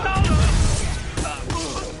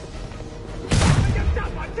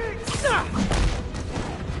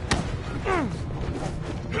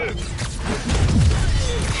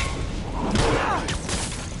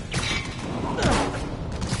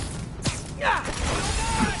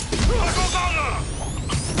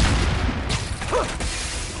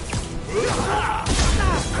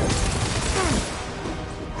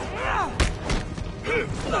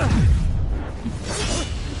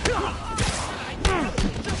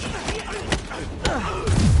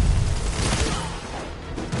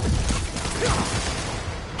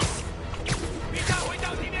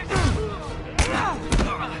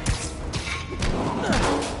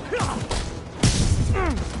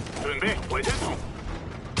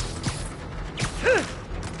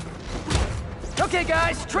 Okay,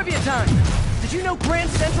 guys, trivia time. Did you know Grand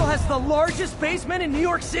Central has the largest basement in New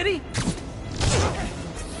York City?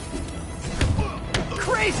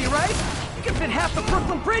 Crazy, right? You can fit half the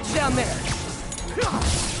Brooklyn Bridge down there.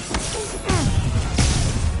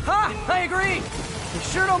 Ha! I agree. They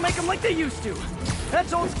sure don't make them like they used to.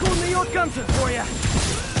 That's old school New York gunsmith for you.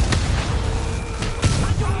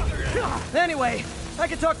 Anyway, I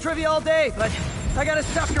could talk trivia all day, but I gotta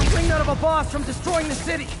stop your wingnut of a boss from destroying the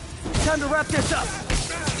city. Time to wrap this up.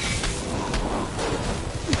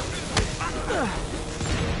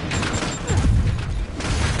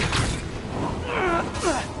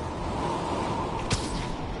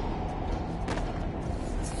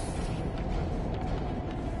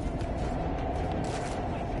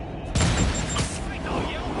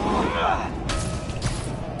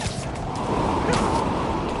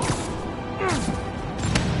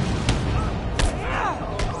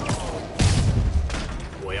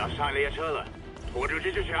 上列车了，拖住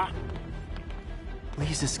这只侠。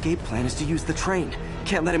 Lee's escape plan is to use the train.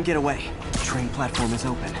 Can't let him get away. The train platform is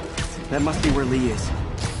open. That must be where Lee is.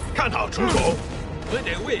 看好出口，我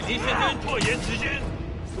得为离先生拖延时间。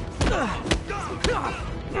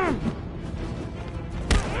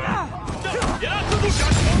别让蜘蛛侠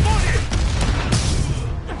抢到你！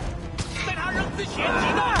在他扔之前击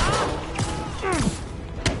到他！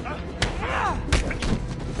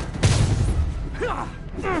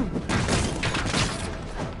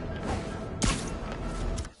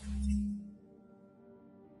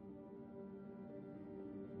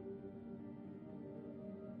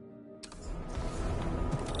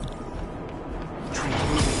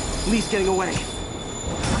 Lee's getting away.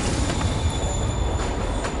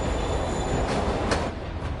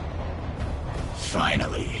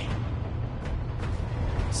 Finally.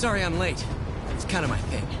 Sorry I'm late. It's kind of my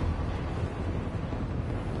thing.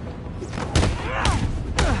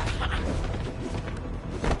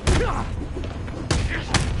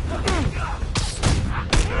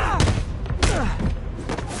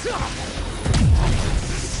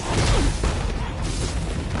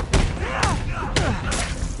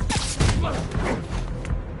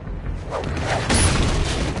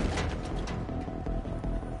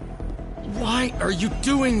 Why are you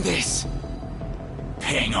doing this?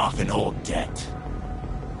 Paying off an old debt.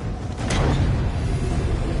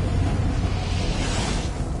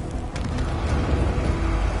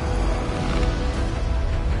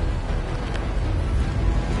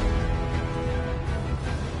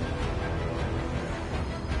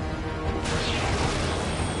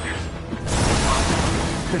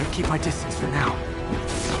 Better keep my distance for now.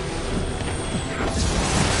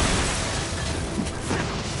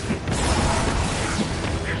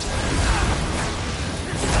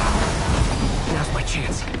 Now's my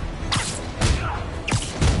chance.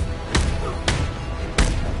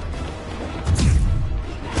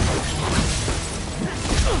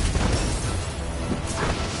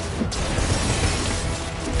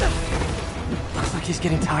 Looks like he's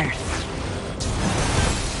getting tired.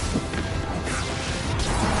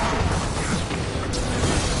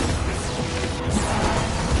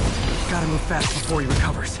 Gotta move fast before he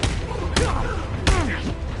recovers.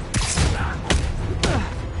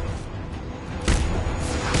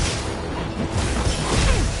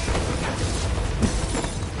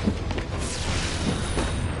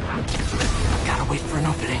 Gotta wait for an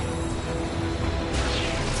opening.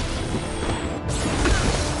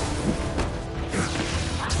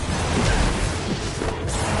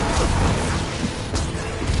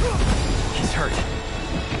 He's hurt.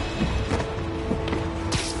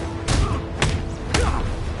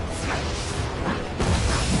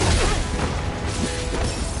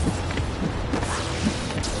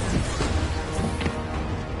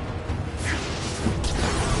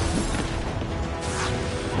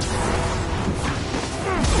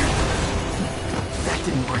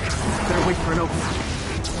 Didn't work. Better wait for an opening.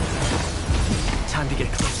 Time to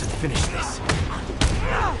get close and finish this.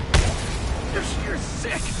 You're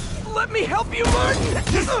sick! Let me help you, Martin!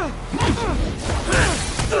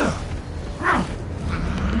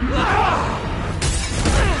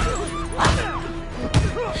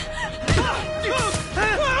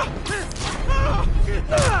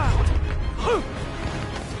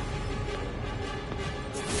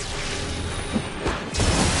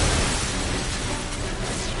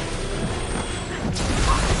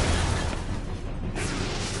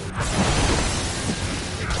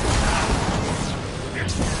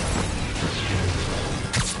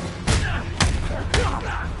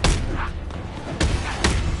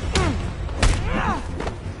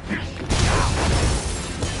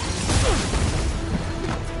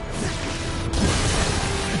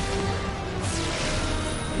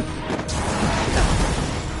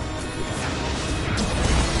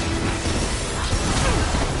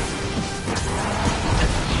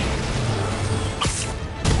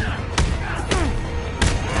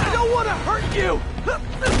 You!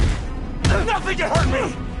 Nothing can hurt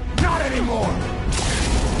me! Not anymore!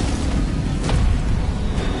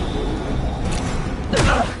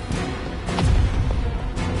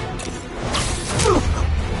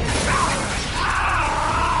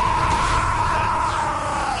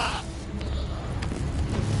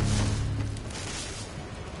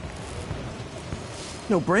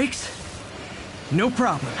 No brakes? No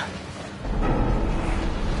problem.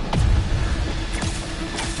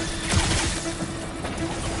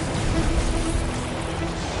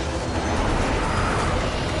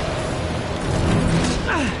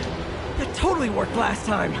 Totally worked last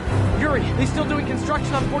time. Yuri, they still doing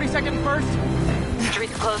construction on 42nd and 1st?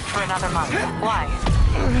 Street's closed for another month. Why?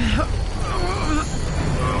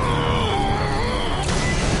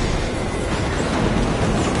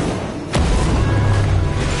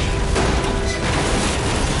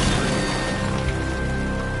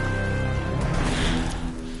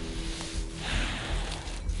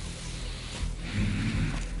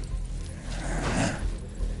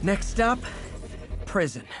 Next stop,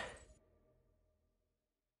 prison.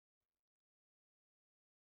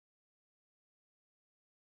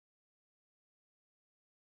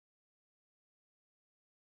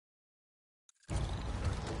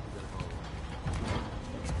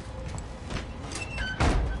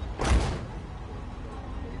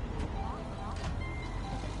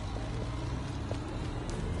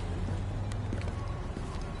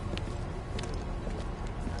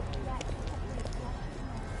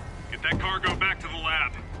 Get that cargo back to the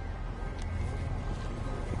lab.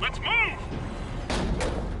 Let's move!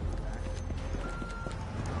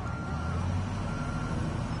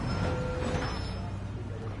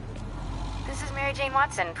 This is Mary Jane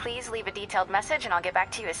Watson. Please leave a detailed message and I'll get back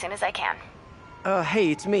to you as soon as I can.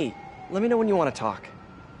 Hey, it's me. Let me know when you want to talk.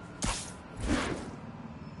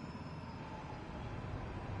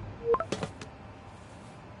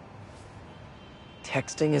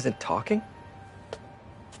 Texting isn't talking?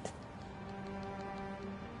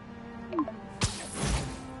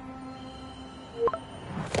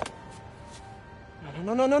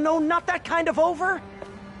 No, not that kind of over!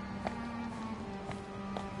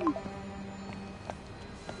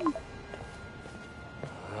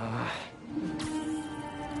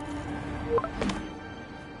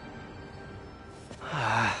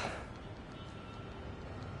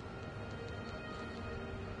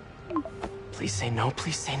 Please say no,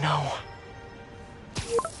 please say no.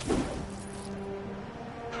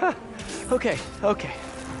 Huh. Okay.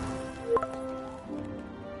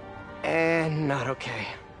 And not okay.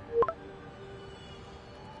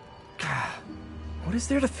 What is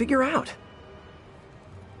there to figure out?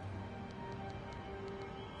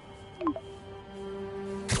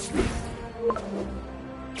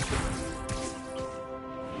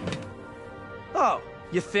 Oh,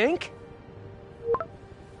 you think?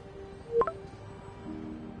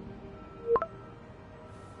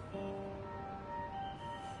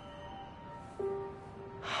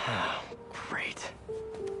 Great.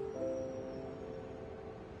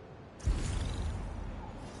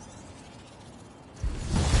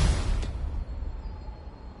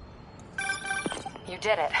 You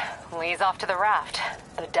did it. Lee's off to the raft.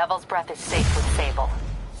 The Devil's Breath is safe with Sable.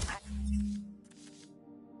 How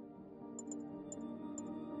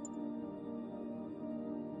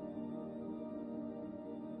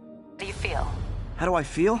do you feel? How do I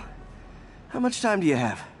feel? How much time do you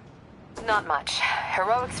have? Not much.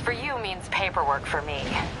 Heroics for you means paperwork for me.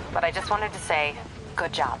 But I just wanted to say,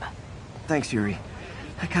 good job. Thanks, Yuri.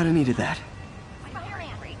 I kinda needed that.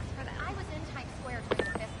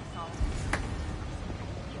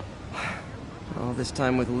 All this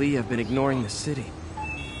time with Lee, I've been ignoring the city.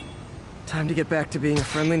 Time to get back to being a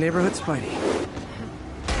friendly neighborhood Spidey.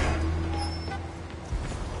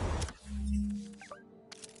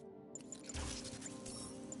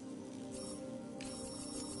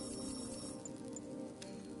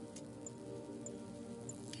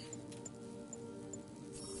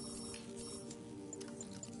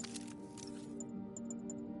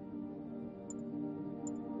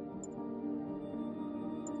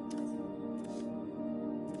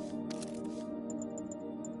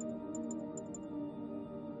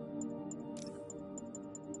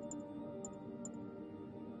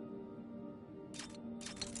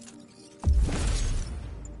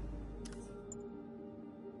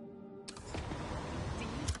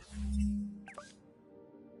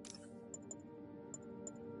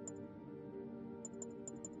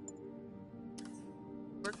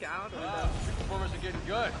 Out or performers are getting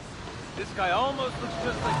good. This guy almost looks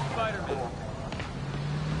just like Spider-Man.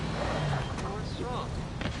 What's wrong?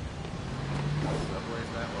 Subway's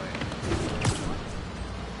that way.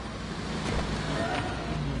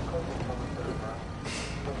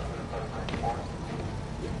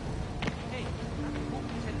 Hey, who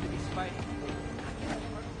pretended to be Spidey?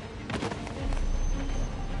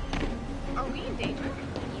 Are we in danger?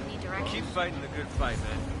 You need directions? Keep fighting the good fight,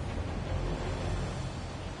 man.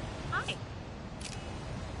 Hi.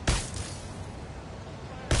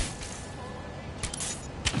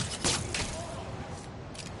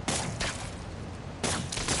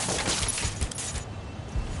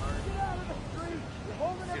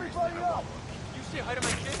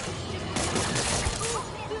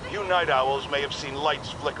 You night owls may have seen lights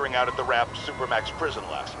flickering out at the Raft Supermax prison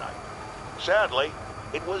last night. Sadly,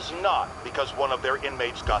 it was not because one of their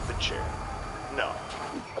inmates got the chair. No.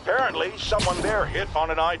 Apparently, someone there hit on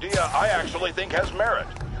an idea I actually think has merit,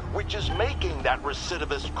 which is making that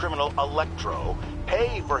recidivist criminal Electro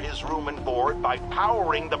pay for his room and board by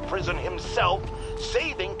powering the prison himself,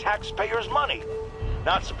 saving taxpayers' money.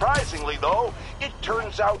 Not surprisingly, though, it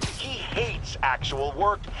turns out he hates actual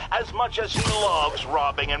work as much as he loves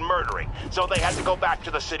robbing and murdering, so they had to go back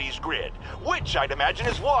to the city's grid. Which, I'd imagine,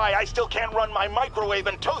 is why I still can't run my microwave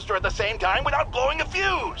and toaster at the same time without blowing a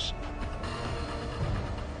fuse.